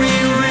glory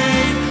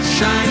reign,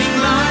 shining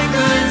like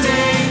a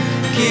day.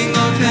 King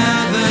of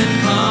heaven,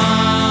 come.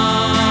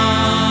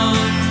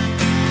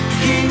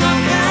 King of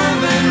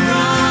heaven,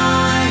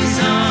 rise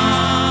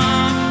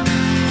up.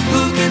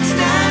 Who can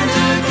stand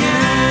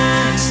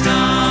against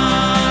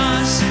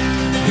us?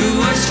 You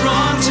are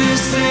strong to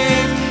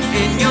save,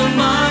 in your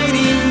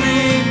mighty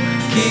name.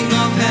 King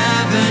of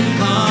heaven,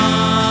 come.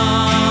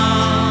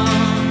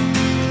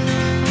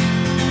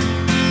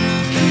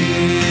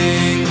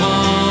 King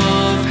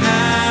of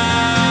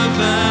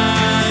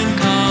heaven,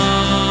 come.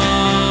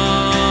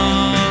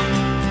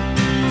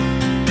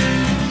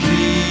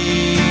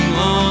 King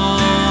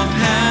of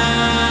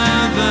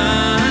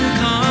heaven,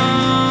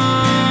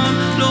 come.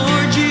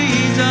 Lord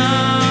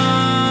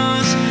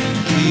Jesus,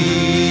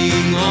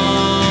 King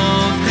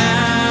of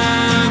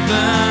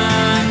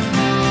heaven,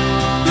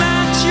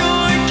 let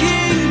your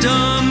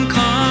kingdom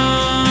come.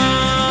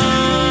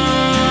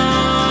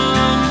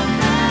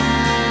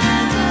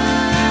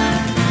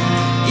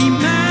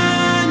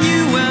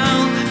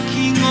 Emmanuel,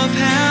 King of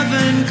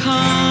heaven,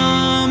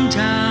 come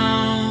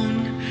down.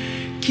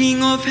 King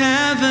of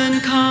heaven,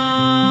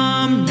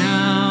 come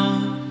now.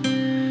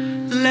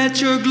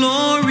 Let your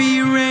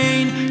glory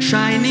reign,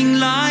 shining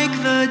like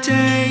the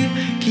day.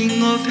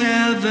 King of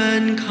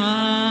heaven,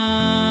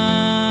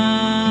 come.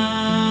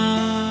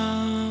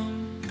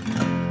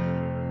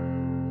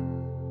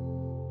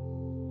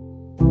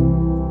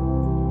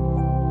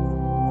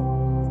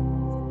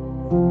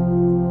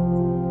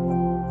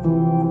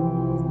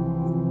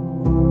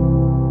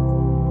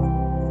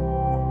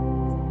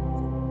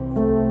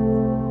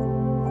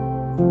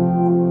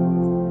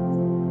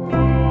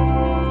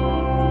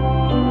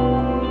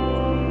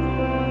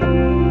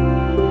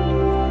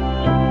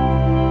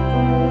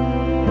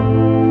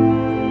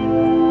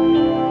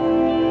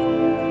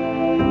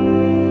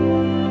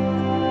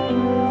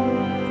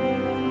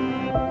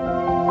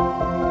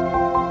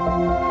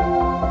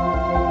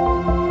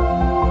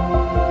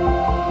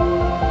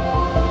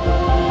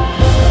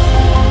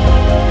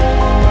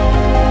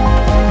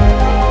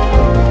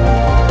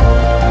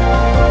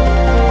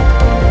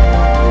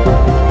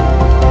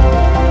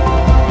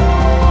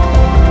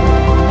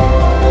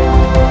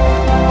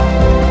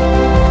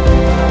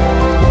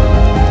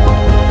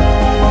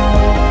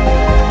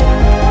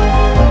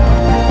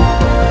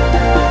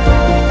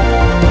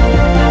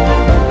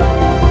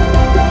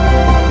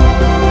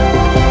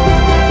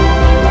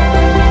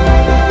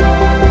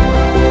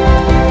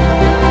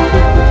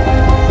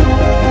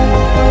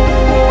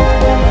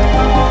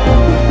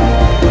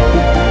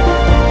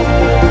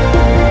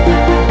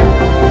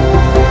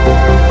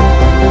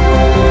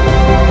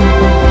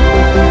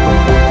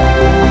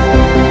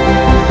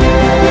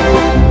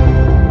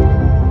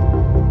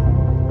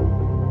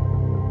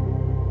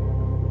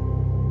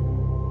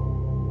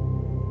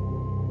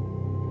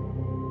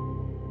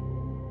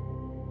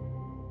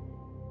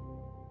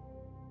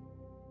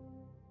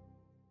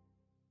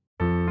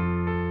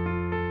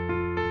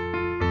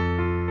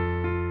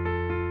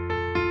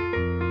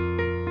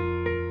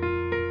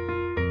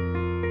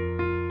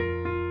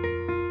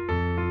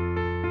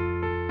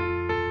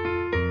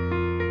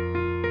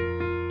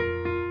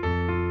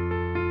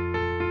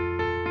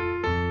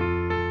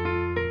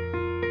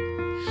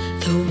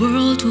 The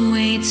world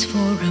waits for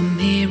a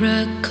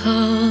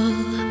miracle.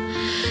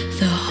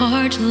 The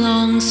heart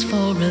longs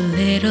for a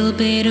little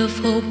bit of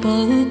hope.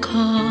 Oh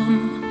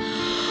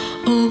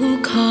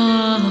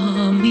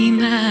come,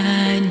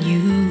 Emmanuel.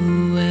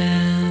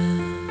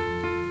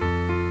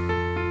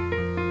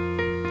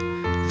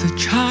 The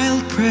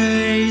child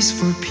prays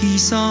for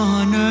peace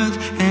on earth,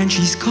 and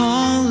she's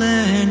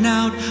calling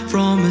out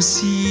from a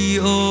sea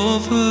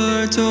of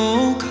hurt.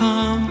 Oh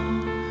come,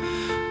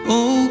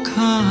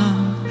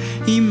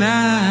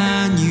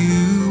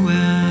 Emmanuel.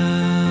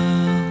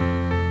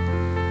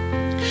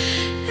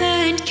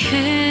 And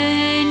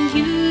can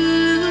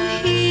you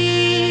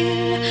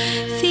hear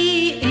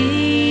the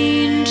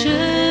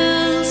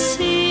angels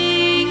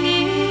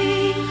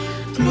singing?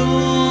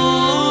 Glory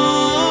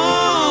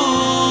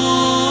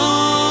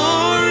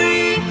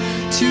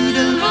to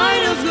the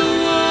light of the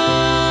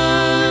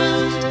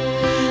world.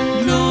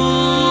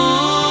 Glory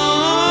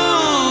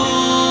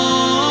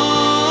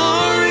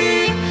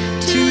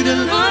to the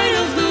light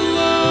of the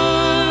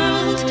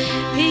world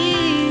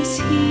Is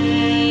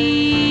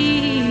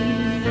here.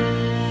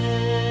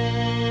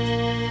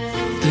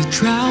 The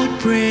drought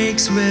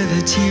breaks with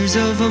the tears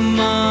of a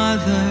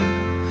mother.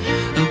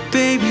 A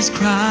baby's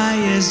cry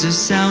is the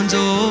sound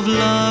of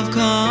love.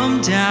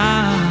 Come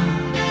down,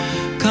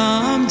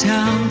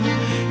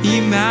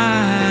 Emmanuel.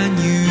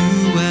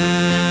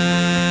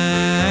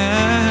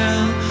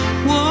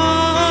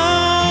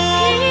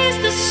 Whoa. He is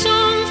the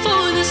song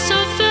for the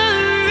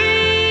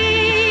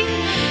suffering.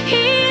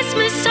 He is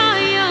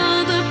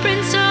Messiah, the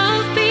Prince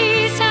of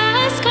Peace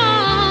has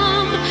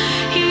come.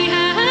 He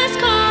has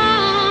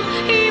come,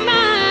 Emmanuel.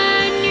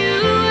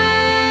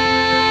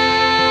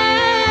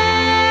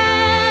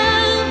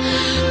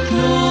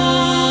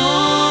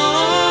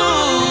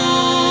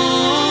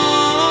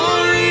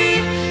 Glory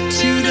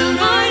to the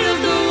light of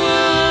the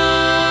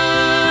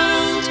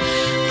world.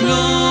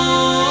 Glory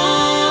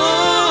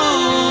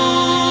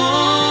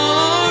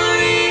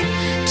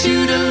to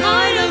the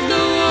light of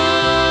the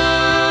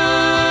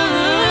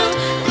world.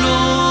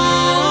 Glory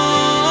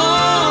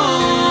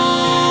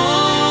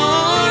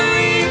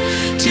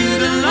to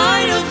the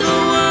light of the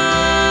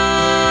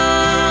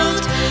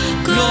world.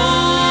 Glory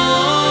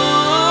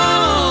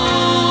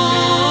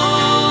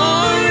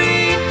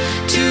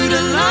to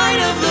the light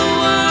of the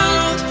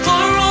world.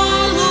 For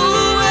all who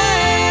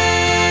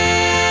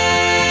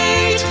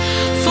wait,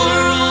 for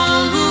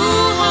all who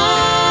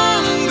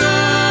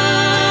hunger,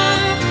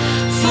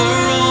 for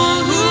all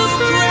who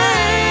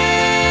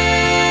prayed,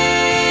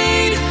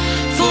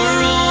 for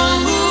all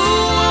who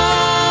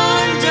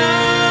wonder,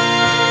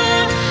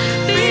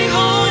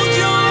 behold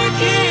your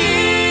King,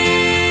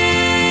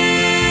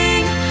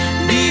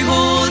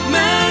 behold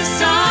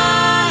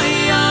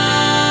Messiah,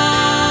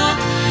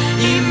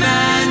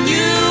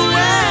 Emmanuel,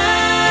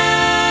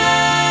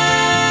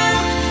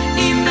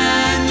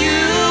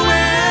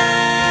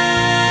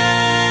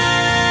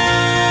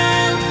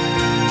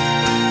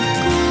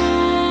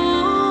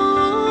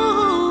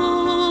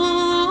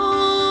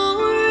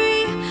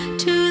 Glory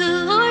to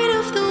the light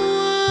of the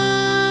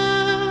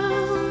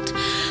world.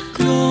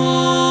 Glory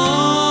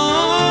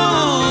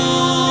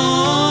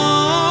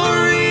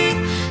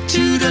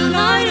to the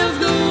light of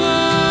the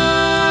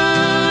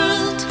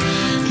world.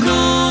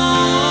 Glory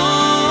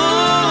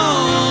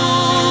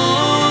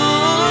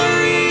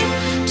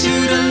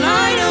to the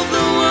light of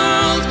the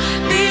world.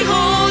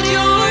 Behold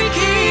your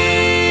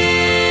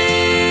King,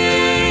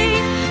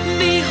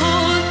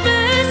 Behold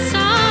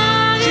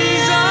Messiah,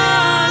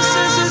 Jesus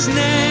is his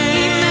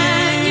name.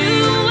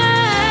 Emmanuel.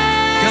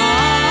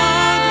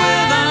 God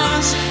with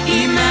us,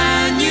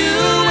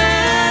 Emmanuel.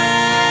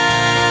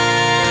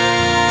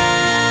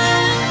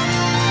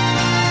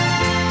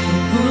 The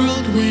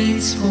world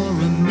waits for a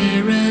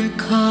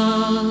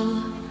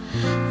miracle.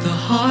 The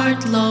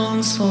heart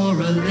longs for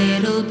a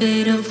little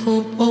bit of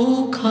hope.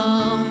 Oh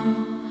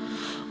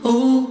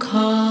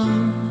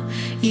come,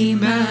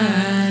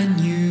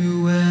 Emmanuel.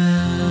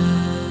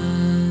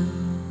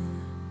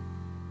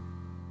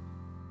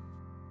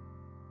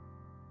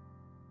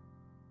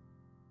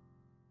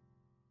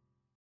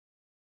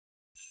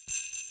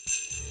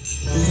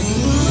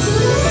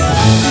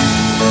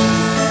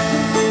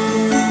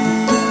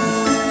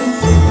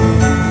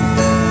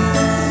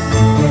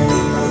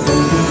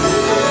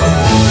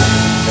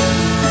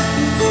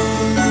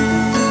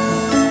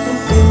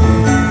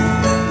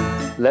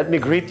 Let me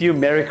greet you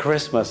Merry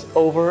Christmas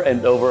over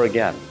and over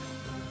again.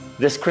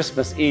 This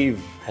Christmas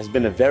Eve has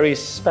been a very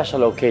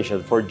special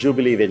occasion for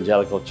Jubilee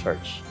Evangelical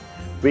Church.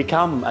 We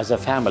come as a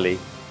family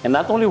and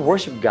not only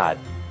worship God,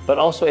 but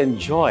also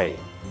enjoy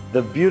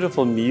the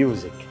beautiful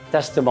music,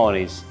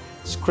 testimonies,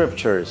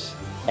 scriptures,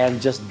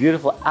 and just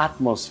beautiful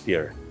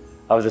atmosphere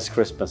of this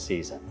Christmas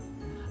season.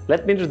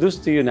 Let me introduce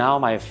to you now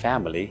my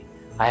family.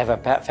 I have a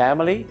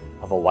family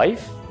of a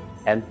wife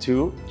and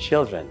 2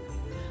 children.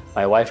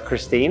 My wife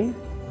Christine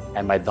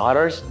and my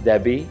daughters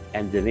Debbie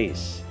and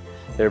Denise.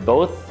 They're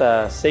both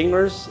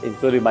singers,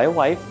 including my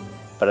wife,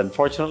 but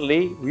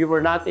unfortunately we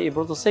were not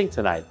able to sing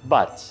tonight.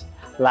 But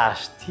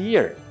last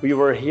year. We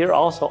were here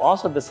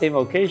also the same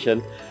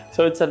occasion,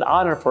 so it's an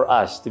honor for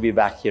us to be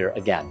back here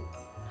again.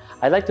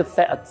 I'd like to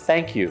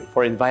thank you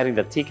for inviting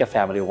the Tica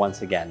family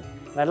once again.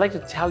 And I'd like to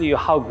tell you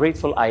how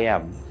grateful I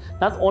am,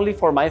 not only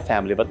for my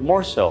family, but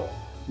more so,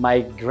 my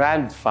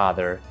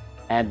grandfather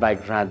and my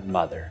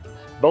grandmother.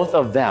 Both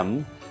of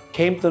them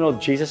came to know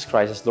Jesus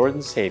Christ as Lord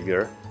and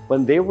Savior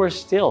when they were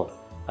still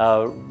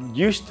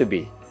used to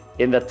be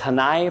in the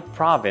Tanay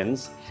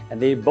province,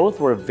 and they both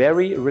were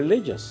very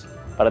religious.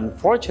 But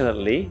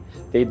unfortunately,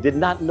 they did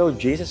not know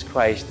Jesus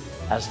Christ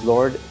as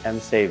Lord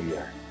and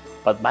Savior.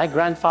 But my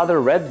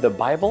grandfather read the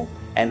Bible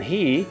and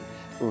he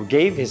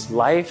gave his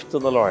life to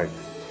the Lord.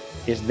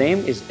 His name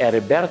is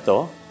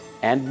Heriberto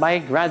and my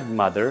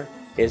grandmother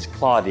is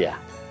Claudia.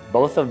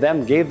 Both of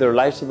them gave their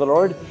lives to the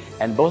Lord,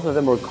 and both of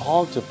them were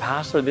called to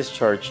pastor this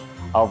church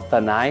of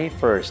Tanay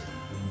First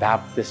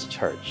Baptist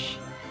Church.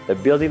 The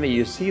building that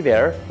you see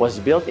there was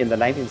built in the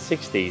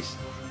 1960s,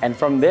 and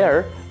from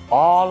there,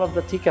 all of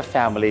the Tica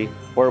family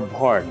were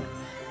born.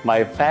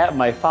 My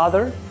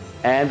father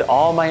and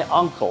all my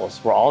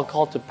uncles were all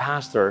called to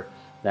pastor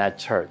that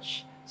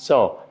church.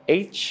 So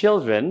 8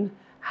 children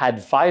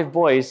had 5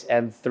 boys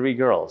and 3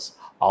 girls.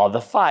 All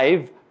the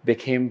 5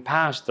 became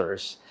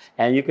pastors.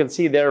 And you can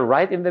see there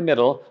right in the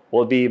middle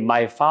will be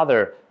my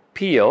father,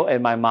 Pio,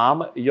 and my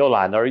mom,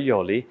 Yolanda or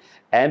Yoli,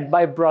 and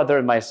my brother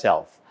and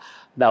myself.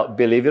 Now,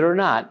 believe it or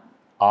not,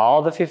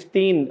 all the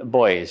 15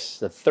 boys,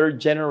 the 3rd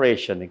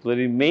generation,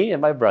 including me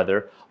and my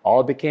brother,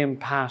 all became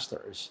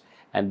pastors.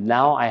 And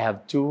now I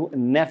have 2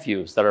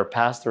 nephews that are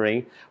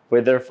pastoring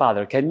with their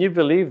father. Can you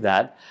believe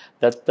that?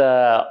 That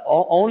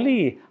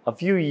only a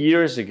few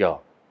years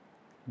ago,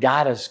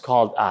 God has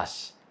called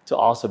us to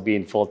also be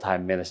in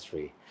full-time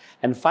ministry.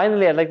 And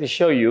finally, I'd like to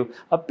show you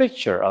a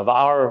picture of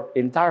our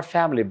entire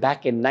family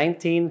back in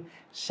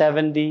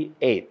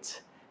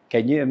 1978.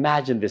 Can you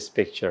imagine this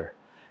picture?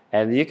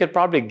 And you could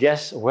probably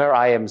guess where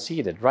I am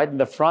seated, right in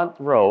the front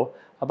row,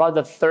 about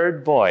the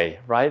 3rd boy,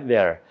 right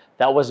there.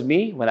 That was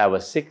me when I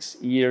was 6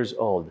 years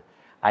old.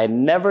 I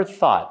never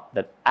thought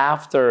that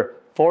after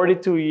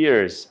 42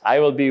 years, I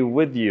will be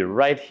with you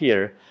right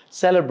here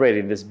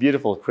celebrating this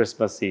beautiful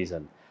Christmas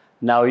season.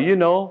 Now, you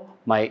know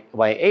my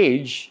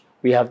age,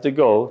 we have to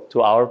go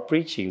to our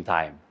preaching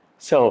time.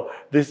 So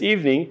this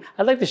evening,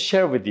 I'd like to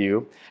share with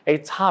you a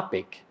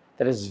topic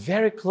that is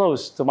very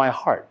close to my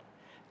heart.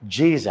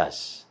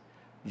 Jesus,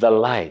 the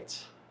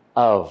light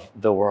of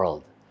the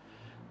world.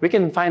 We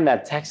can find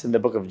that text in the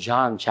book of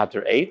John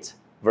chapter 8,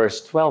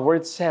 verse 12, where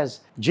it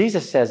says,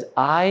 Jesus says,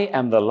 I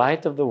am the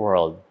light of the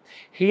world.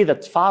 He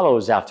that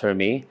follows after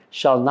me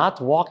shall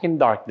not walk in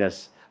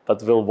darkness,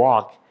 but will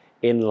walk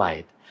in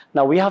light.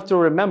 Now we have to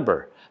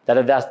remember that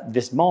at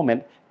this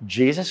moment,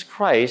 Jesus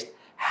Christ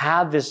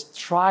had this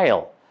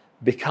trial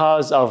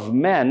because of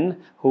men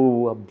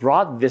who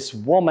brought this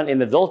woman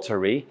in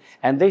adultery,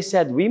 and they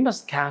said, we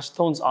must cast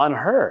stones on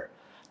her.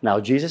 Now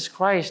Jesus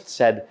Christ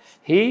said,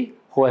 he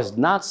who has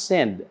not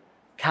sinned,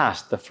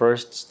 cast the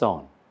first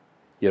stone.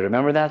 You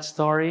remember that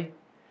story?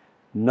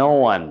 No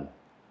one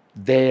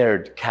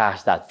dared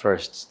cast that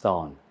first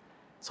stone.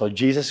 So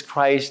Jesus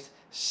Christ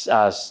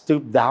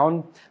stooped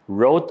down,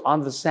 wrote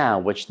on the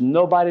sand, which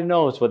nobody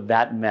knows what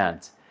that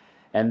meant.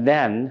 And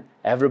then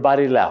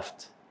everybody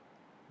left.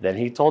 Then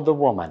he told the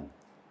woman,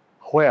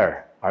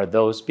 where are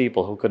those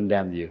people who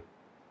condemned you?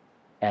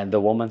 And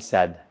the woman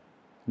said,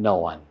 no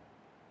one.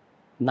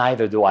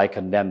 Neither do I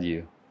condemn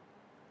you.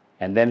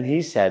 And then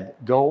he said,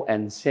 go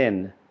and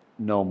sin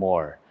no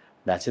more.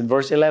 That's in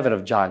verse 11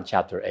 of John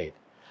chapter 8.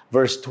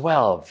 Verse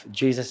 12,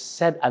 Jesus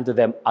said unto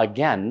them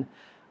again,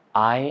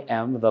 I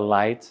am the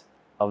light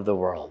of the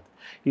world.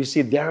 You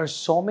see, there are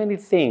so many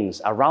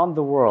things around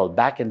the world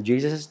back in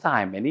Jesus'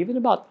 time and even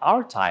about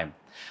our time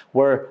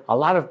where a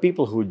lot of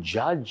people who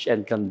judge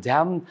and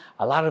condemn,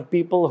 a lot of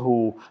people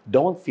who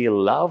don't feel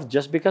loved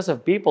just because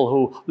of people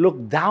who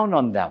look down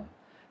on them.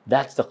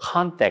 That's the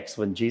context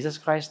when Jesus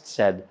Christ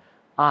said,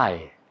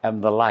 I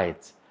am the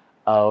light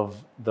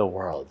of the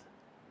world.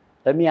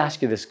 Let me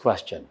ask you this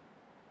question.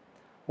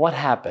 What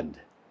happened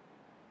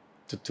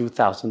to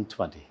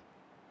 2020?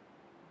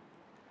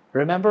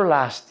 Remember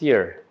last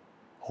year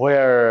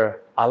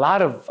where a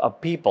lot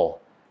of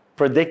people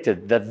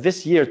predicted that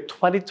this year,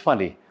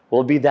 2020,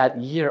 will be that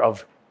year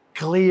of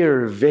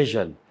clear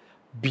vision.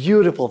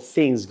 Beautiful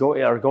things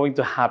are going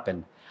to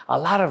happen. A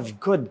lot of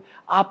good,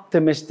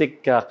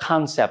 optimistic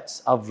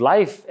concepts of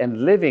life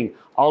and living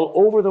all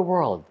over the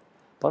world.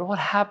 But what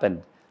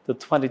happened to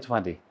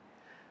 2020?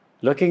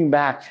 Looking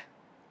back,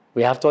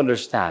 we have to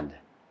understand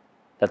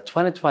that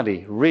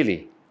 2020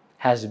 really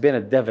has been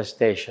a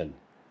devastation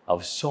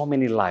of so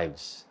many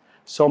lives,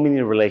 so many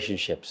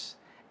relationships,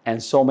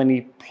 and so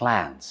many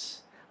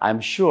plans.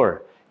 I'm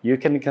sure you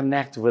can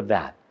connect with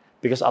that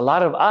because a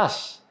lot of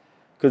us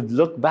could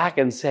look back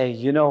and say,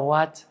 you know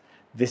what?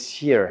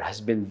 This year has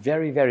been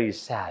very, very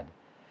sad.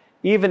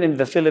 Even in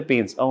the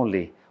Philippines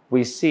only,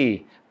 we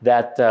see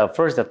that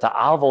first the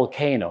Taal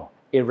volcano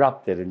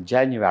erupted in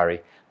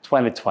January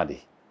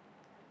 2020.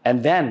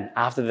 And then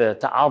after the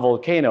Taal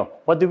volcano,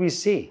 what do we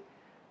see?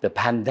 the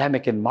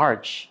pandemic in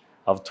March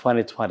of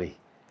 2020.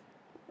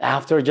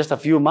 After just a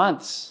few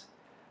months,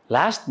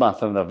 last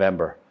month of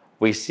November,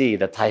 we see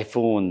the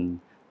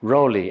Typhoon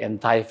Rowley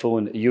and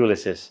Typhoon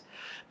Ulysses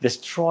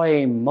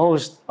destroying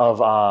most of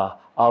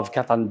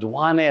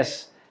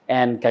Catanduanes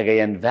and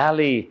Cagayan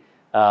Valley,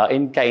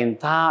 in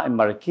Cainta, in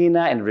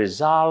Marikina, in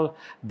Rizal,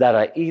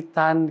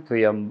 Daraitan,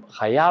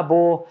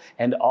 Cayabo,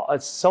 and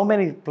so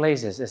many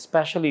places,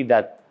 especially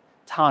that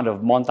town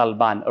of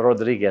Montalban,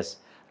 Rodriguez,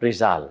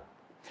 Rizal.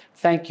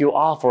 Thank you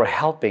all for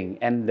helping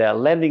and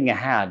lending a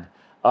hand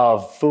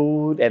of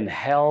food and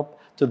help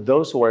to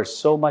those who are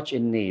so much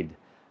in need.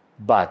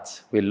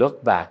 But we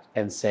look back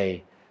and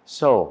say,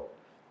 so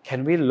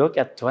can we look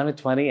at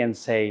 2020 and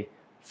say,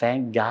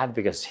 thank God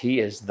because He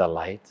is the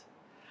light?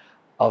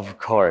 Of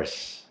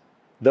course.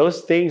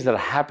 Those things that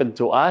happen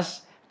to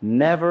us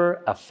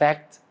never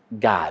affect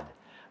God.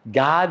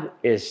 God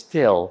is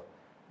still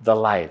the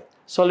light.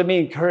 So let me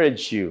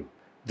encourage you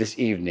this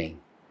evening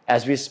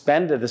as we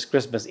spend this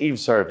Christmas Eve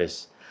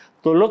service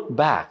to look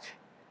back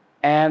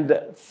and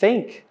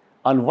think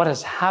on what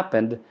has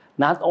happened,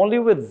 not only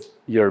with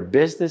your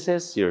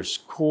businesses, your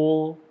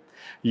school,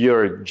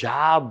 your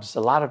jobs.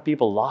 A lot of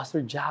people lost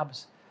their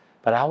jobs.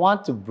 But I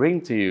want to bring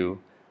to you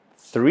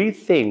 3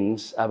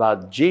 things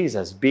about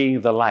Jesus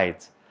being the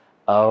light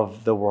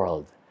of the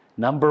world.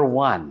 Number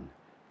 1,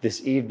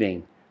 this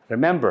evening,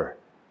 remember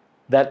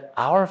that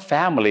our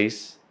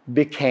families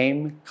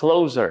became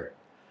closer.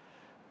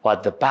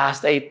 The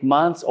past 8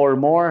 months or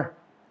more,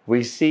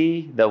 we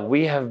see that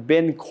we have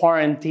been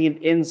quarantined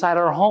inside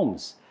our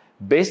homes,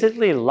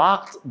 basically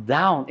locked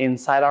down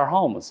inside our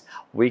homes.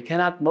 We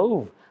cannot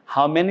move.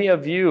 How many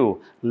of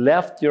you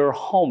left your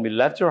home, you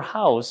left your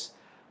house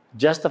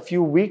just a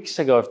few weeks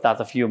ago, if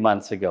not a few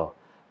months ago?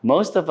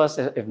 Most of us,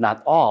 if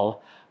not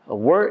all,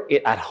 were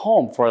at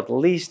home for at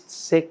least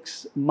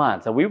 6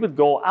 months. And we would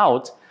go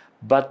out,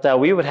 but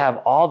we would have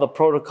all the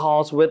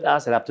protocols with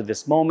us, and up to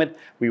this moment,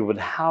 we would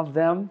have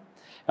them.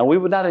 And we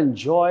would not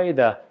enjoy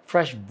the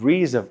fresh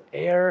breeze of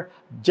air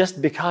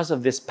just because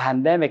of this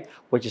pandemic,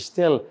 which is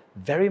still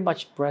very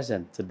much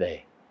present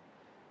today.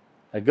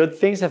 Good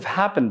things have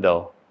happened,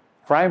 though.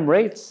 Crime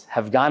rates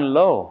have gone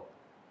low.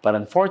 But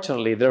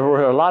unfortunately, there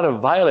were a lot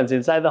of violence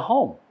inside the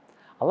home.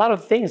 A lot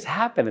of things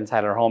happened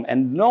inside our home,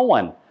 and no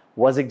one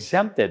was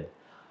exempted.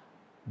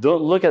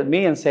 Don't look at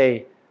me and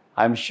say,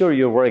 I'm sure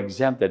you were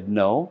exempted.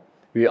 No,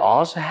 we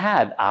also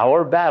had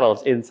our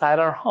battles inside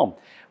our home.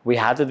 We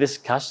had to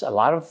discuss a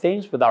lot of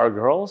things with our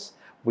girls.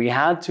 We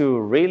had to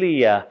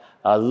really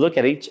look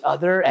at each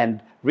other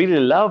and really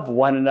love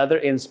one another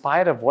in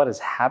spite of what is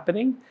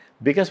happening,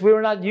 because we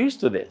were not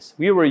used to this.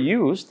 We were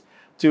used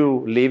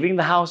to leaving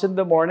the house in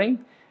the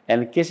morning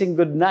and kissing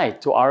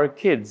goodnight to our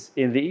kids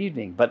in the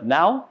evening. But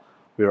now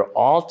we're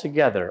all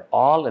together,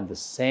 all in the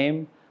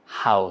same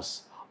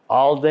house,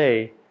 all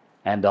day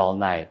and all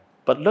night.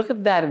 But look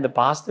at that in the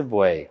positive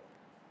way.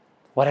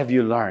 What have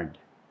you learned?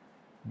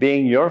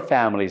 Being your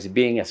families,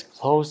 being as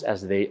close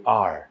as they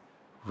are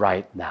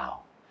right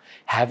now.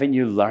 Haven't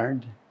you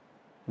learned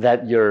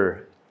that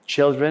your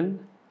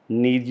children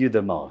need you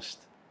the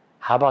most?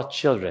 How about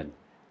children?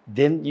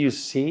 Didn't you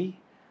see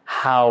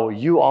how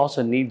you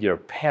also need your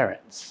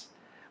parents?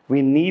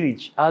 We need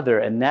each other,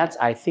 and that's,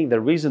 I think,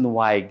 the reason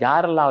why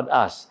God allowed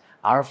us,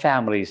 our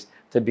families,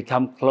 to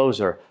become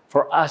closer,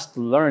 for us to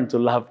learn to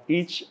love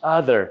each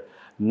other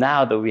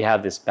now that we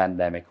have this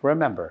pandemic.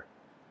 Remember,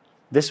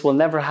 this will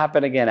never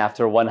happen again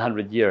after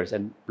 100 years,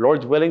 and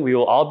Lord willing, we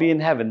will all be in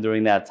heaven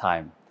during that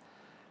time.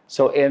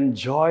 So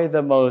enjoy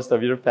the most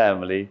of your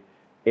family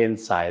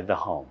inside the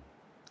home.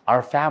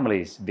 Our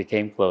families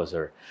became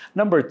closer.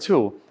 Number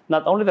 2,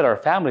 not only that our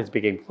families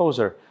became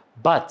closer,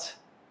 but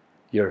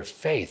your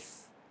faith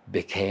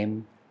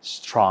became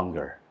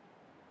stronger.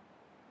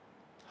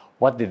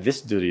 What did this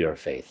do to your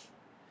faith?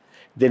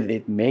 Did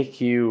it make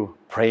you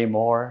pray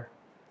more,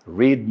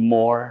 read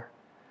more,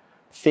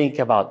 think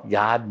about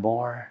God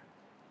more,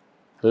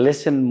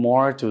 listen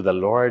more to the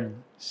Lord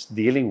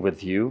dealing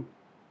with you?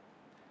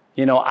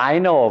 You know, I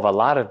know of a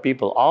lot of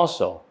people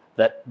also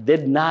that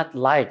did not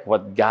like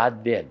what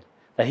God did,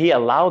 that He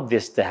allowed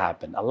this to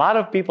happen. A lot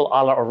of people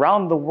all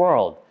around the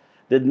world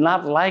did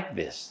not like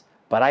this.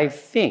 But I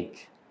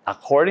think,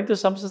 according to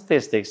some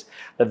statistics,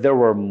 that there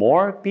were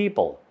more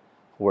people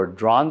who were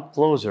drawn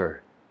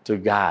closer to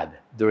God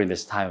during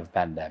this time of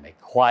pandemic.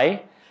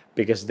 Why?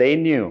 Because they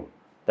knew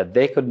that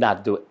they could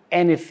not do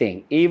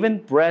anything. Even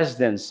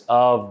presidents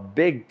of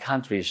big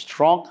countries,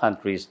 strong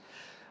countries,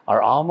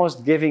 are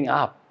almost giving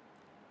up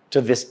to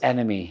this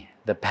enemy,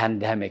 the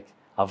pandemic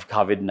of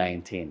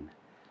COVID-19.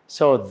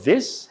 So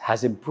this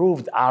has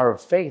improved our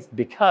faith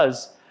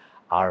because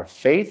our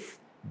faith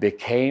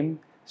became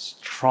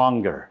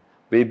stronger.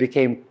 We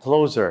became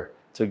closer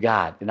to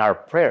God in our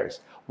prayers.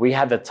 We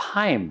had the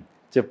time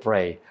to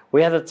pray.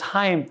 We had the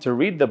time to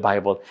read the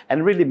Bible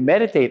and really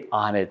meditate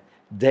on it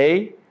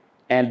day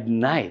and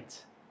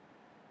night.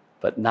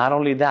 But not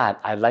only that,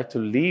 I'd like to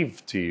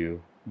leave to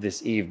you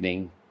this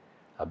evening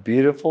a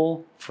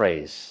beautiful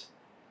phrase.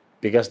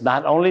 Because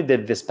not only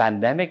did this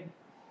pandemic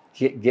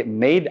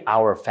made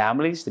our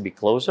families to be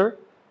closer,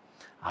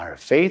 our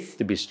faith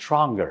to be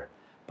stronger.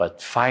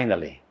 But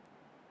finally,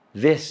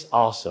 this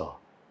also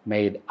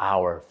made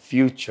our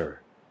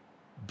future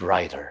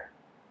brighter.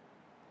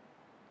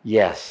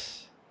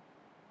 Yes,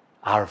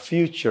 our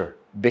future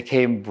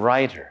became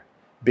brighter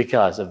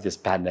because of this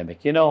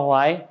pandemic. You know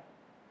why?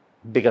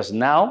 Because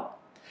now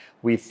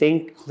we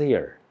think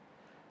clear.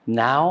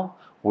 Now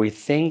we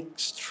think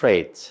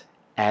straight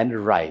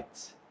and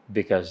right.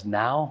 Because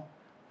now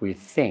we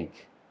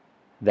think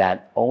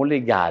that only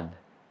God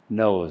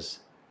knows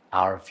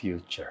our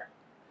future.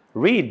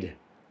 Read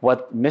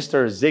what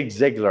Mr. Zig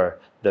Ziglar,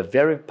 the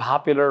very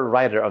popular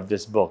writer of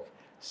this book,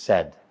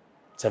 said.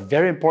 It's a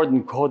very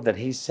important quote that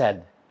he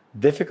said,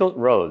 "Difficult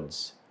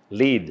roads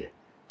lead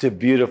to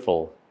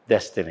beautiful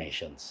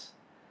destinations."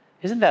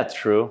 Isn't that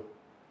true?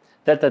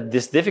 That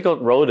this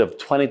difficult road of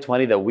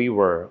 2020 that we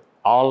were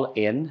all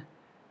in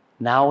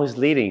now is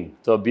leading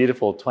to a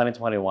beautiful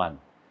 2021.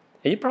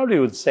 And you probably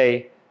would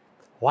say,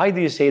 why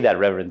do you say that,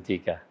 Reverend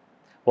Tica?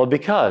 Well,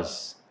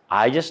 because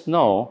I just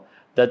know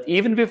that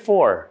even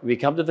before we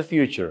come to the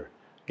future,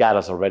 God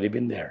has already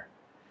been there.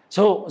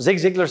 So Zig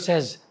Ziglar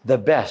says, the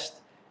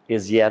best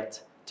is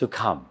yet to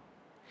come.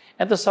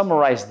 And to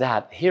summarize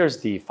that, here's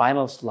the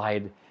final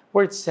slide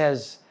where it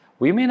says,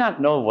 we may not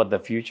know what the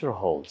future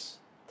holds,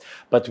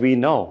 but we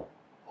know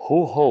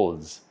who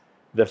holds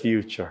the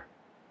future.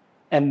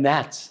 And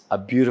that's a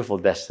beautiful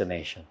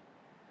destination.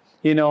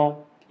 You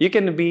know, you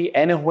can be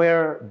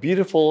anywhere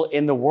beautiful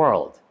in the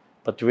world,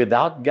 but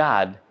without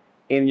God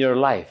in your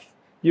life,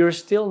 you're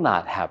still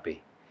not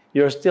happy.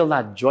 You're still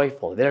not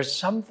joyful. There's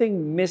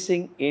something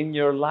missing in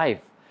your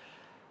life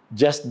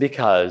just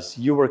because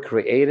you were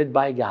created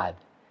by God.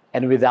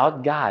 And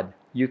without God,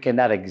 you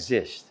cannot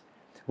exist.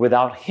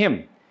 Without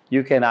Him,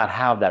 you cannot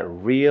have that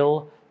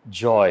real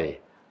joy,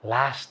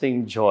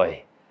 lasting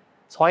joy.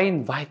 So I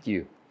invite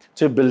you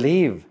to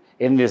believe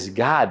in this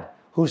God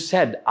who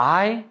said,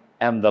 I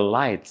am the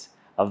light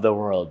of the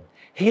world.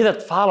 He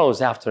that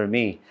follows after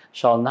me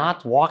shall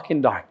not walk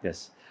in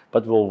darkness,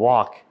 but will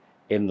walk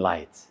in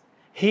light.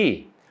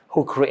 He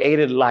who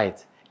created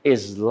light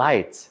is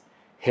light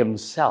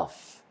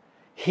himself.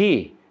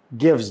 He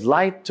gives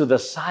light to the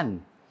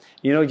sun.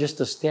 You know, just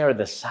to stare at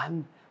the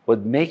sun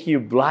would make you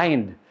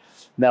blind.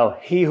 Now,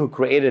 He who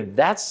created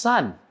that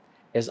sun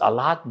is a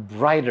lot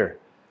brighter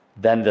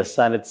than the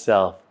sun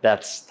itself.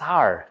 That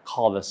star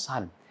called the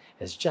sun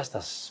is just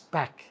a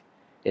speck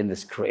in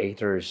this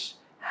Creator's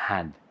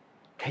hand.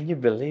 Can you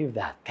believe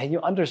that? Can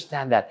you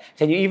understand that?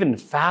 Can you even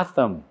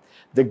fathom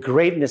the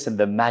greatness and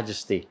the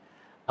majesty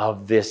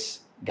of this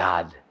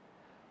God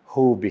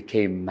who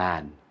became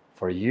man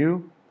for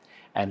you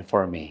and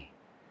for me,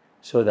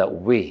 so that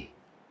we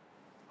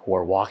who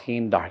are walking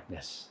in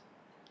darkness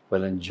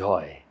will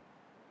enjoy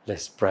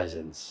His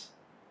presence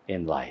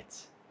in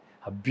light?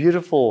 A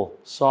beautiful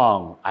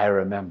song I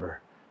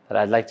remember that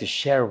I'd like to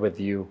share with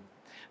you.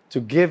 To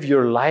give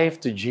your life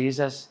to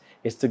Jesus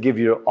is to give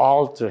your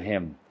all to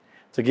Him.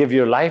 To give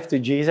your life to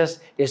Jesus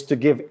is to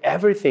give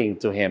everything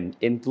to Him,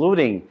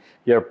 including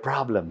your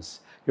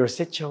problems, your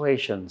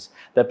situations,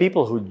 the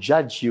people who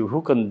judge you,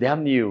 who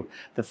condemn you,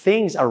 the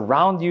things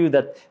around you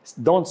that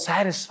don't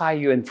satisfy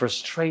you and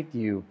frustrate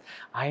you.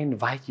 I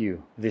invite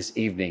you this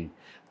evening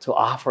to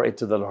offer it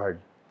to the Lord.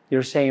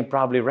 You're saying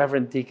probably,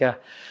 Reverend Tica,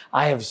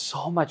 I have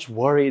so much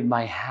worry in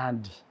my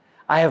hand.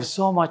 I have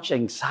so much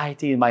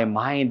anxiety in my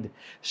mind.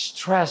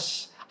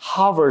 Stress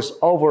hovers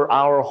over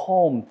our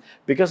home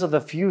because of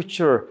the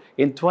future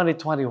in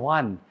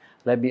 2021.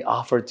 Let me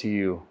offer to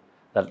you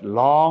that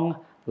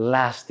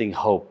long-lasting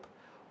hope,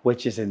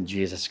 which is in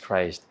Jesus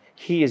Christ.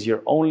 He is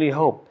your only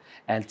hope.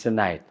 And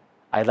tonight,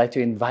 I'd like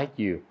to invite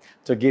you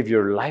to give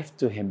your life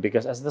to Him,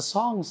 because as the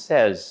song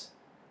says,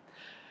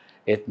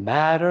 it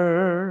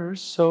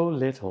matters so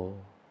little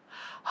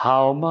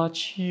how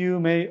much you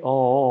may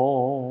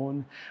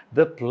own,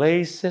 the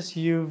places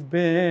you've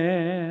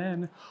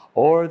been,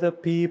 or the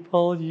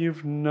people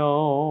you've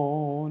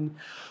known.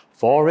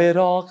 For it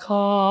all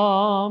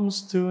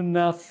comes to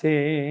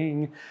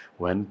nothing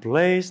when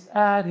placed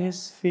at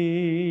His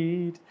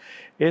feet.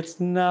 It's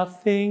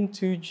nothing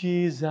to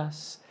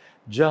Jesus,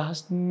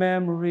 just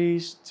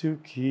memories to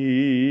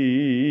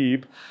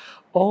keep.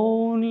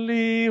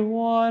 Only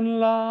one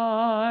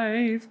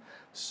life,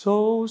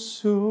 so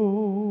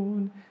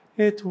soon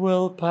it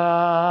will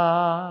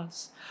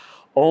pass.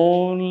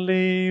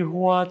 Only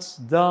what's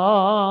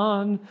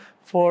done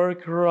for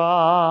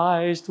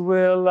Christ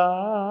will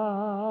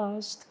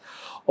last.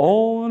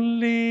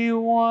 Only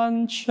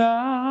one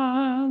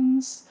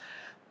chance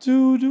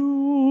to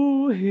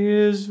do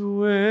His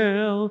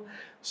will.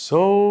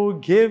 So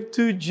give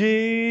to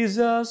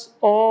Jesus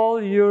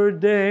all your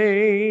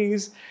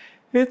days.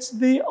 It's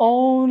the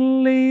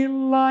only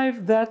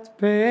life that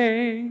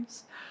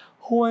pays.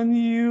 When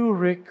you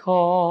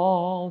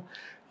recall,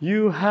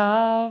 you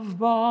have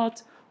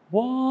but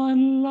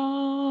one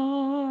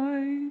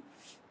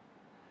life.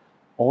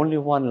 Only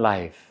one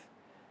life.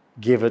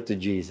 Give it to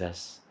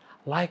Jesus.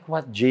 Like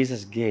what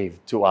Jesus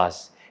gave to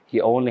us. He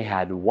only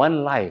had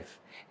one life,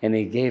 and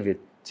He gave it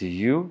to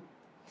you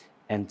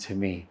and to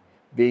me,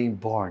 being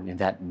born in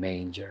that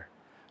manger,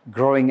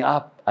 growing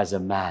up as a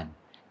man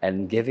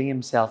and giving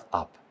himself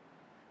up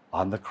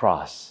on the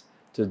cross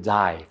to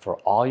die for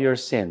all your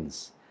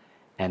sins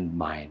and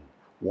mine.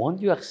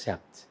 Won't you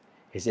accept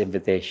his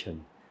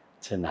invitation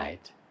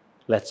tonight?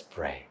 Let's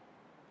pray.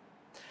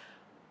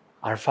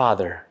 Our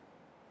Father,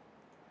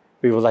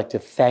 we would like to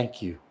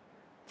thank you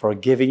for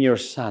giving your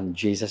Son,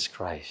 Jesus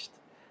Christ,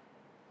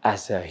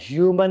 as a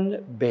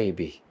human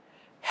baby,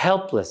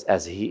 helpless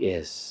as he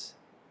is.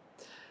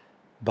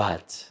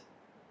 But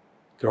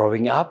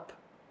growing up,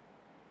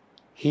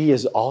 he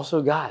is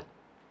also God.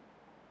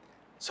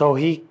 So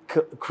he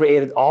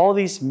created all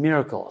these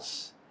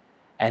miracles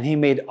and he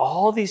made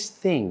all these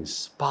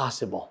things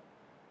possible.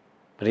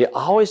 But he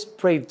always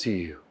prayed to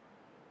you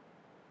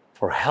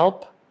for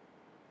help,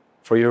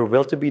 for your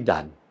will to be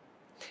done.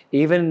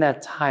 Even in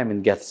that time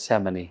in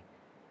Gethsemane,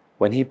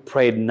 when he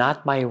prayed,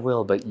 not my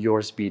will, but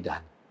yours be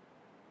done.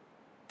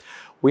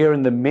 We are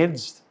in the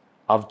midst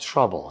of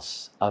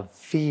troubles, of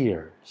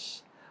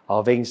fears,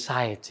 of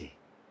anxiety,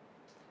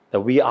 that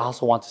we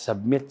also want to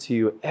submit to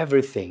you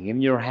everything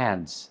in your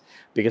hands,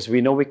 because we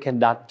know we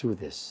cannot do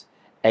this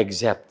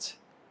except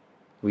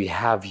we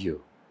have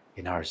you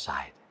in our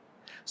side.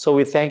 So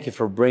we thank you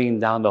for bringing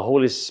down the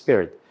Holy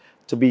Spirit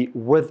to be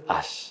with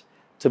us,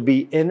 to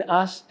be in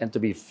us, and to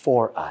be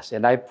for us.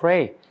 And I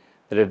pray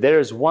that if there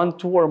is one,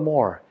 two, or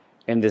more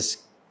in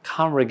this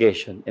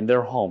congregation, in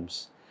their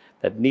homes,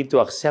 that need to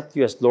accept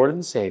you as Lord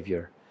and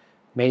Savior,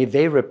 may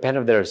they repent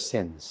of their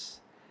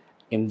sins,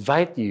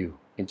 invite you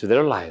into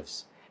their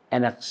lives,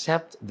 and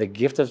accept the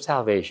gift of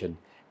salvation,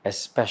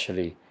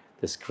 especially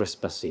this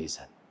Christmas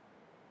season.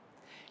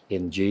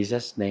 In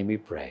Jesus' name we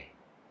pray.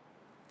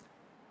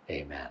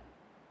 Amen.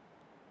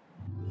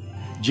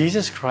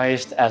 Jesus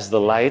Christ as the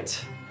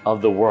light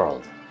of the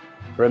world.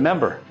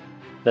 Remember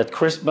that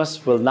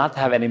Christmas will not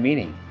have any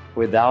meaning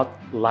without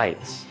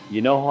lights.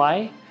 You know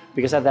why?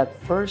 Because at that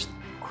first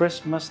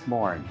Christmas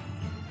morn,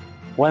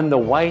 when the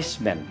wise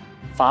men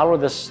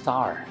followed the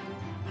star,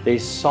 they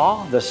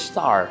saw the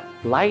star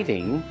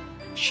lighting,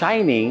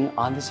 shining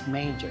on this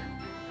manger.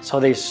 So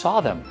they saw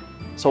them.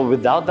 So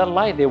without that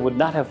light, they would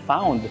not have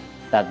found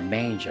that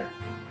manger.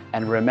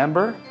 And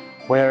remember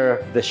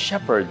where the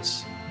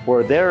shepherds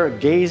were there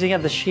gazing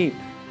at the sheep,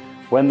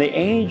 when the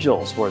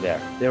angels were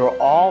there, they were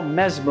all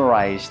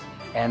mesmerized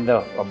and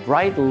a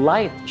bright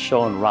light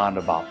shone round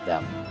about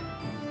them.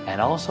 And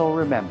also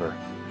remember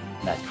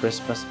that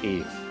Christmas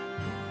Eve,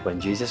 when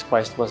Jesus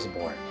Christ was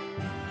born,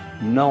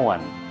 no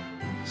one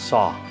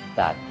saw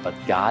that but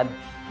God,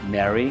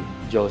 Mary,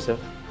 Joseph,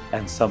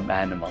 and some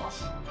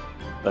animals.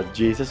 But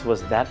Jesus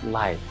was that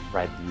light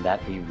right in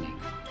that evening.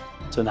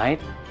 Tonight,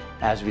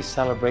 as we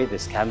celebrate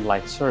this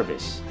candlelight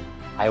service,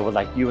 I would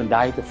like you and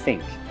I to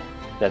think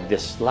that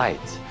this light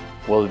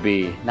will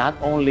be not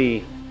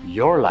only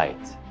your light,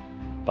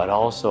 but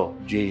also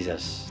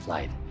Jesus'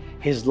 light.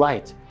 His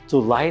light to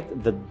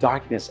light the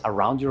darkness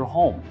around your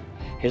home.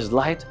 His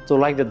light to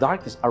light the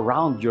darkness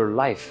around your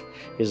life.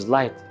 His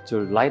light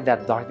to light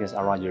that darkness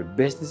around your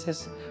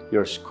businesses,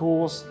 your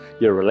schools,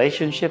 your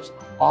relationships,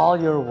 all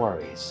your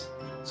worries.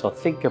 So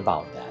think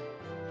about that.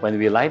 When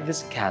we light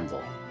this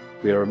candle,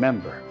 we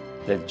remember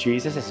that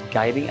Jesus is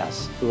guiding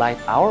us, light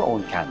our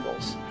own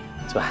candles,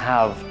 to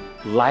have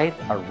light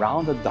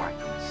around the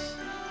darkness.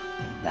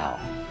 Now,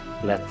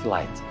 let's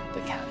light the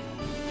candle.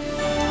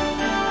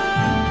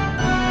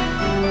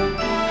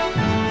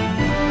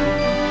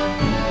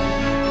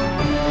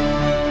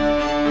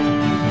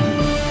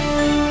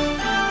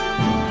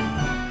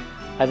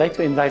 I'd like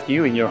to invite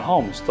you in your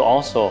homes to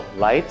also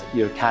light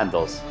your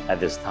candles at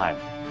this time.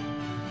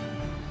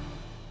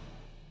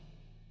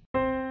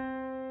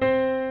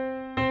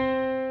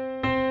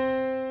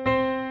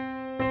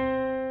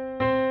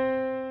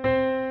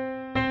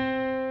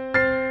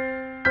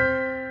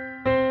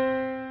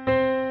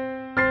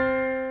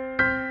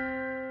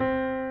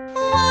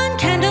 One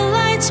candle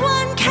lights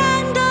one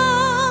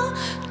candle,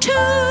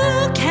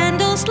 two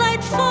candles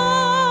light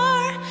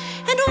four,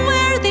 and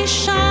where they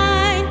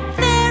shine,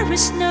 there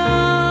is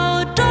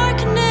no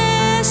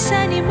darkness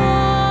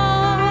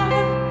anymore.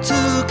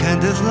 Two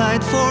candles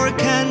light four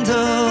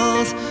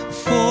candles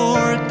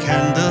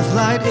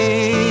light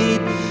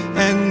eight,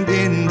 and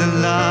in the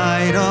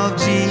light of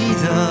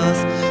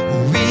Jesus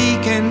we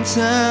can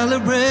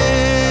celebrate.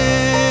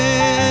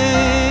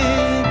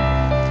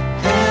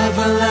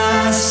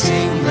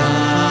 Everlasting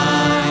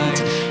light,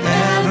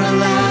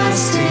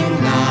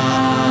 everlasting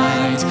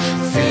light,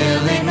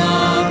 filling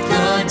up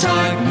the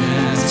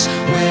darkness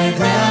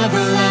with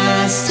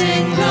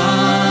everlasting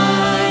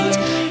light,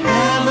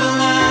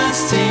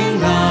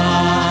 everlasting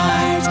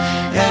light,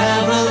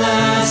 everlasting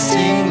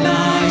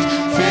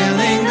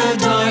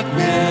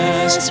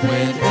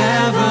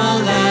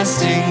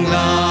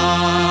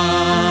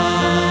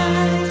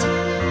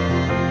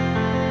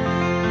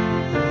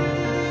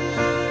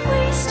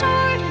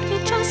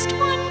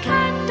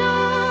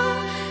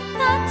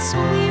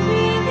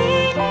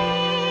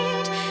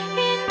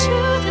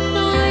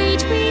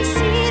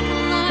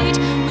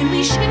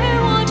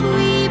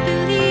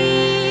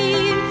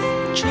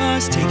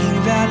just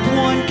taking that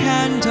one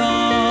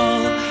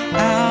candle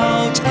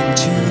out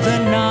into the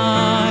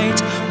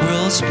night.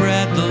 We'll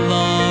spread the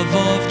love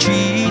of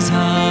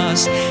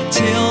Jesus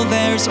till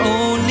there's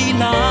only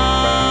light.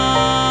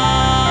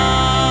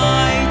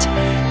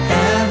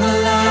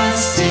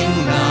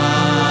 Everlasting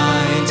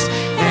light,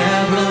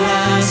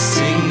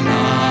 everlasting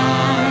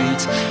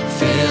light,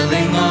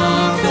 filling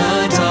up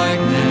the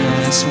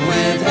darkness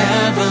with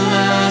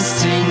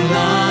everlasting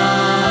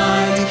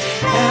light.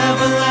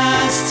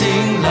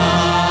 Everlasting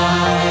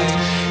light,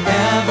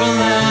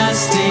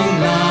 everlasting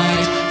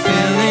light,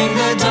 filling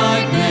the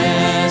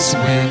darkness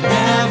with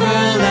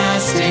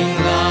everlasting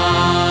light.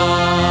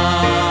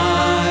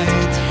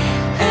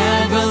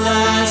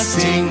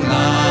 Everlasting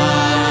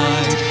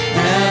light,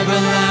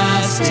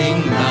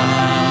 everlasting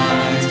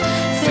light,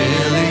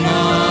 filling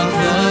up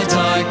the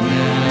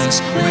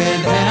darkness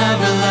with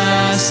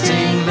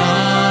everlasting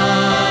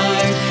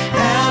light.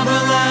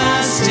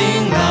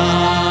 Everlasting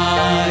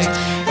light,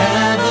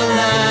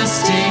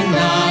 everlasting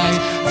light,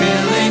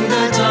 filling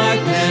the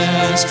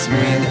darkness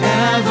with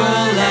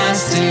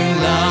everlasting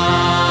light.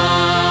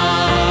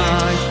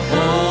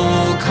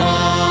 Oh,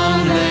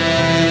 come,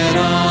 let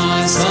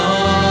us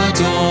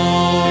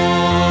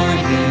adore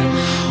Him.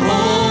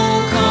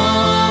 Oh,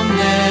 come,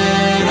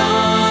 let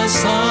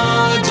us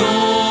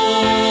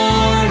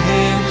adore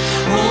Him.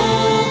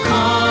 Oh,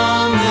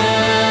 come,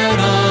 let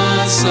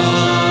us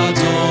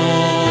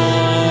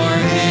adore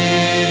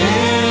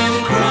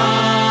Him, Christ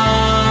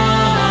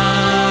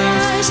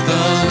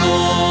the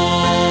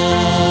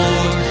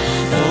Lord,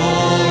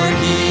 for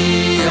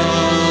He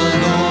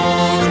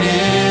alone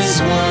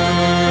is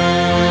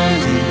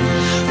worthy,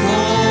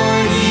 for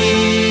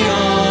He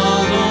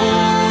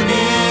alone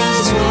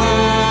is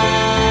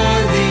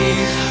worthy,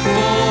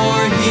 for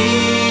He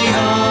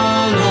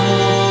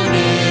alone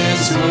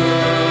is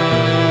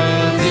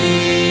worthy,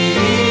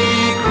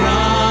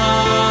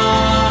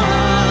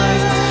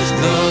 Christ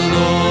the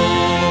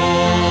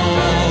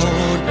Lord.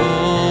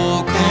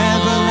 Oh,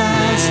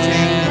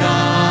 everlasting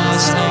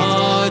us,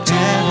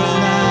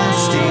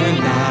 everlasting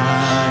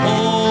light.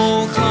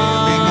 Oh,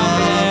 filling up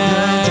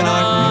the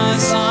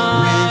darkness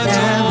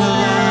with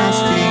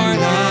everlasting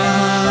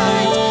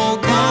light.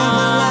 Oh,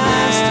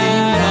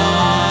 everlasting us,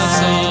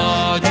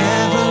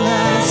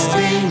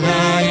 everlasting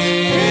light,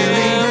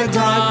 filling the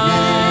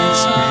darkness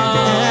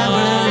with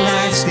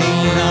everlasting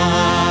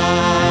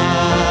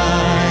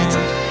light.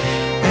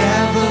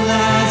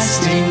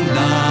 Everlasting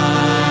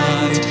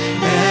light,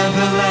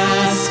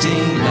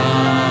 everlasting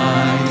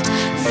light,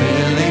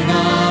 filling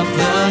up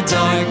the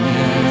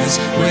darkness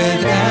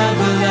with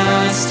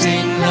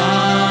everlasting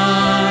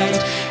light.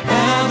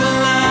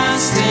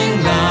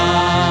 Everlasting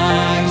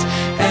light,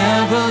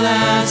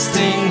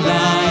 everlasting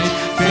light,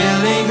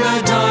 filling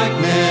the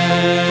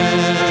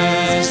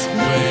darkness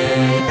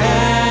with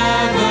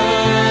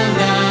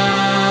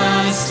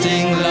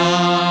everlasting light.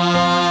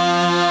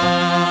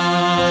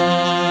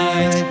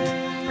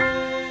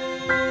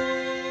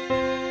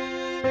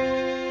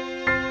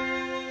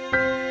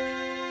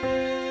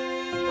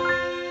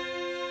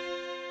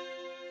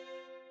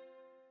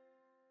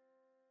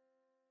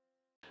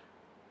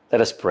 Let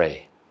us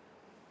pray.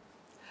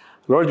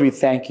 Lord, we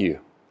thank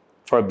you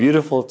for a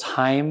beautiful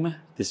time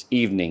this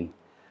evening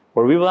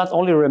where we will not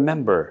only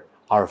remember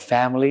our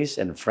families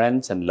and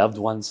friends and loved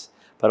ones,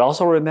 but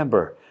also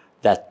remember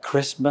that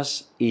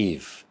Christmas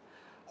Eve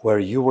where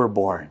you were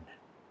born.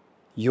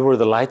 You were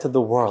the light of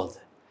the world,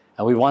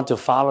 and we want to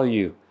follow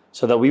you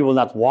so that we will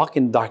not walk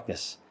in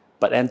darkness,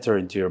 but enter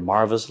into your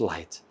marvelous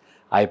light.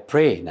 I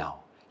pray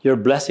now your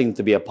blessing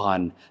to be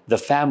upon the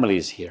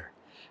families here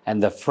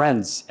and the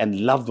friends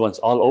and loved ones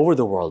all over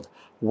the world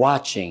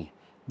watching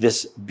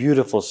this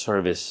beautiful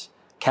service,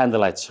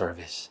 candlelight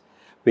service.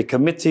 We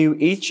commit to you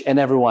each and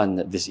every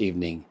one this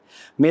evening.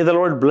 May the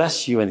Lord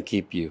bless you and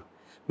keep you.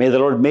 May the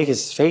Lord make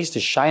His face to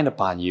shine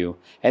upon you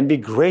and be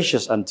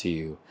gracious unto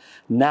you.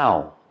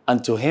 Now,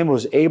 unto Him who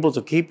is able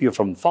to keep you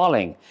from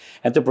falling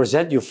and to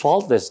present you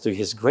faultless to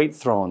His great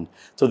throne,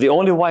 to the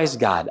only wise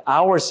God,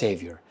 our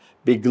Savior,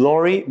 be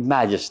glory,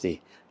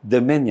 majesty,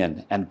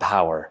 dominion, and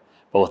power,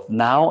 both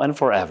now and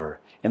forever,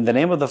 in the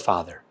name of the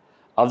Father,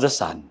 of the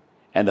Son,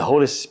 and the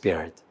Holy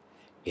Spirit,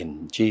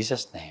 in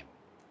Jesus' name.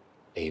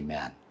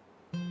 Amen.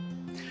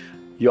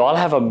 You all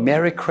have a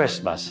Merry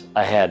Christmas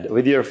ahead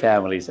with your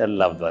families and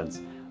loved ones.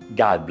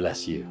 God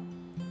bless you.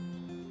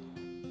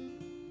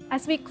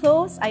 As we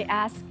close, I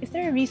ask, is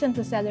there a reason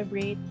to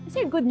celebrate? Is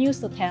there good news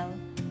to tell?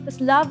 Does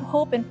love,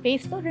 hope, and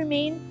faith still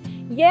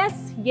remain?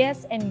 Yes,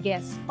 yes, and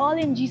yes, all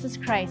in Jesus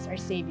Christ, our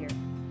Savior.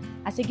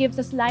 As He gives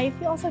us life,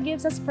 He also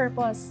gives us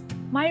purpose.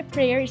 My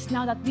prayer is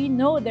now that we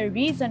know the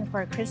reason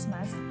for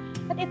Christmas,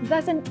 that it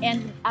doesn't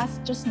end with us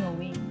just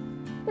knowing.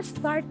 Let's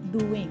start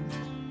doing.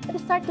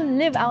 Let's start to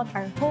live out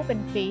our hope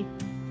and faith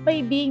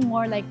by being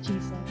more like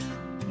Jesus.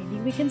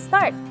 Maybe we can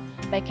start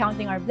by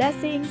counting our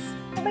blessings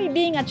and by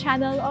being a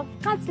channel of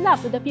God's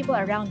love to the people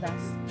around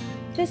us.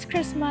 This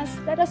Christmas,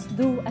 let us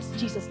do as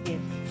Jesus did.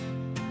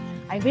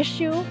 I wish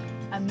you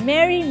a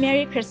Merry,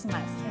 Merry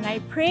Christmas, and I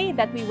pray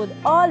that we would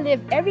all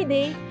live every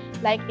day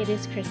like it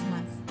is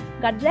Christmas.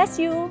 God bless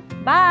you.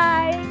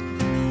 Bye!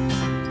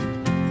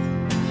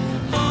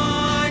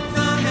 Hark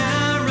the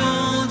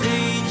herald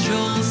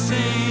angels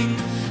sing,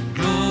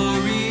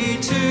 glory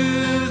to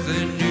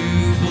the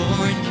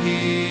newborn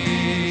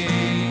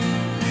King.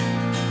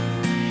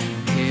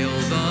 Hail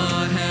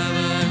the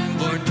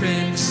heaven-born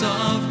Prince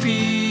of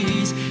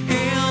Peace,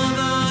 hail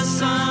the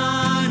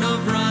Son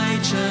of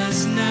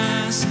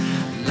Righteousness,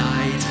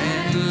 light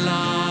and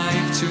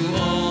life to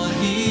all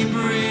he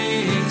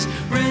brings,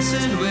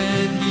 risen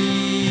with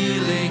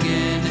healing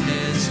in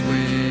his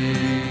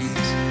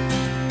wings.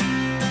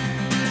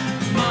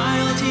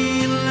 Mild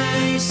he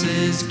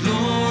laces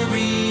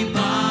glory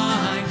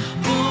by,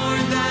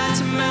 born that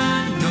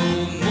man no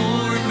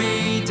more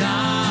may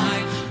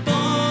die,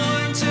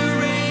 born to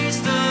raise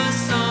the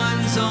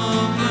sons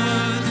of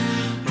earth,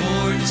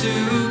 born to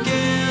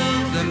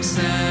give them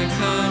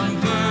second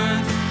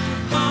birth.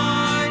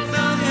 Hark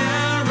the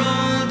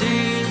herald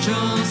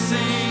angels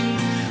sing,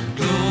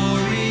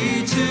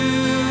 glory to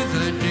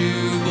the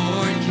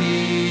newborn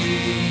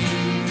King.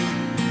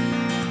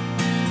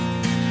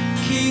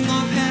 King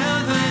of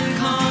heaven,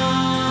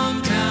 come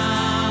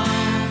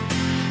down.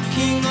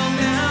 King of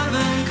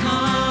heaven,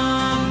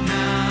 come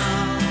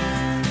now.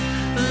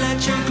 Let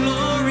your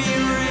glory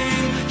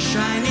reign,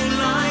 shining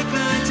like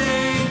the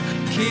day.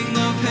 King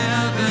of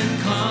heaven,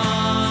 come.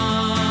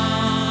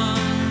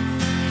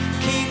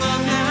 King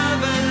of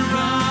heaven,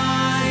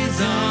 rise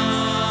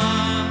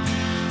up.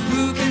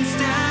 Who can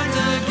stand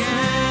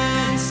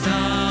against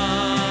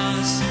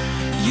us?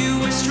 You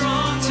are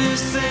strong to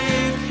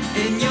save,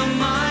 in your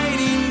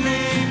mighty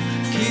name.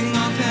 King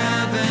of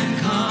heaven,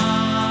 come.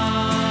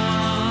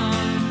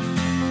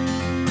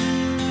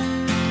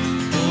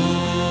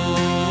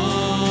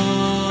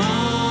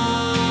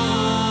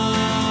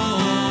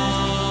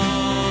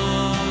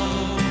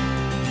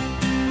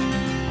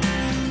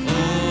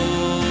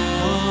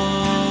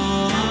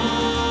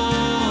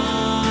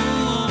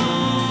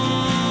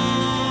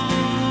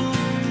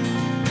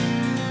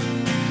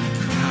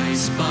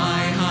 Christ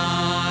by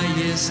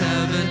highest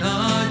heaven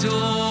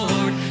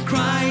adored,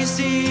 Christ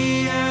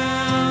the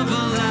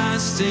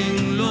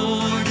everlasting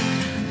Lord.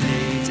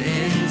 Late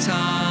in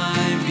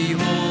time,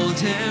 behold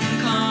him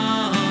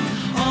come,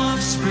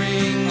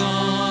 offspring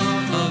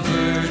of a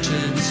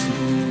virgin's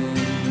womb.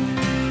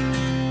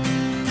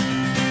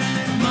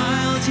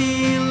 Mild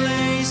he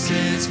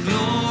laces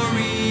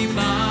glory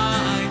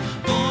by,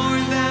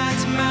 born that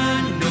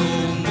man no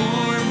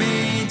more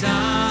may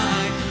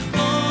die,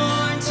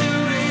 born to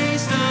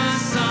raise the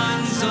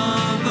sons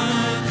of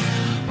earth,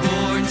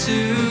 born to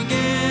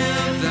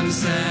give them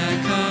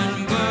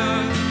second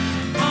birth.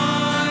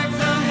 Hark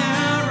the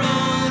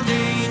herald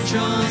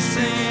angels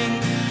sing,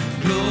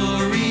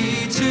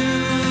 glory to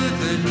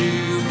the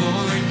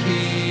newborn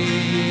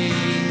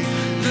King,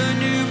 the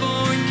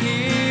newborn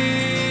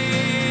King.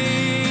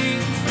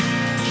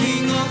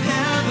 King of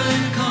heaven,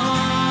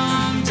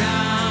 come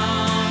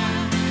down.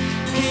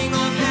 King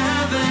of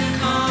heaven,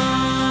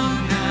 come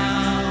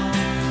now.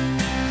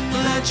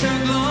 Let your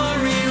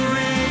glory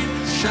reign,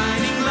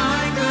 shining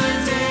like a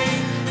day.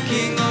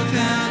 King of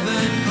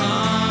heaven,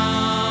 come.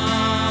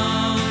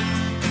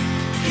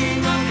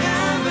 King of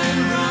heaven,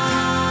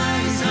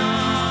 rise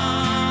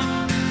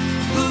up.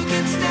 Who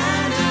can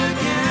stand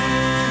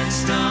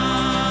against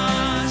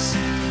us?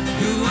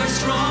 Who are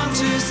strong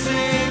to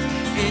save,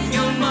 in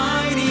your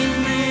mighty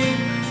name.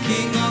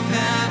 King of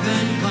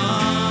heaven,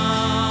 come.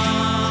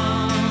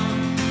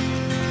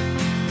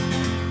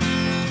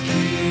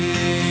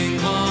 King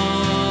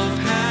of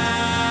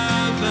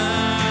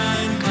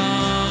heaven,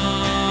 come.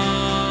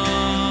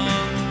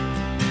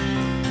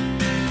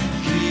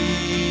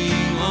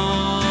 King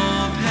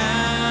of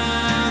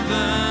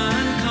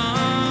heaven,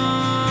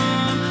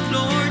 come.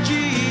 Lord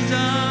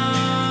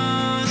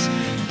Jesus,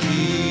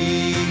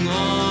 King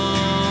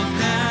of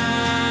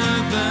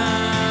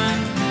heaven,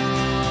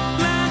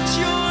 let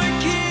your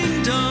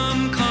kingdom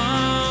come.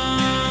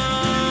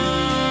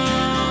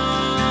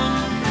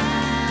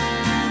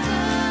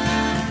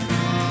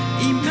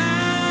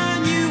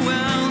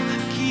 Emmanuel,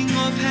 King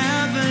of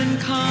heaven,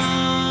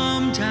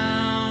 come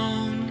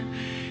down.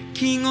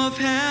 King of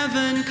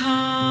heaven,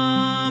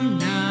 come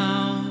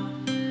now.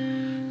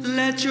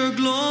 Let your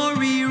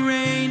glory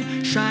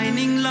reign,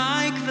 shining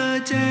like the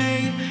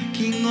day.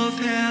 King of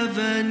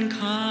heaven,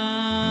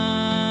 come.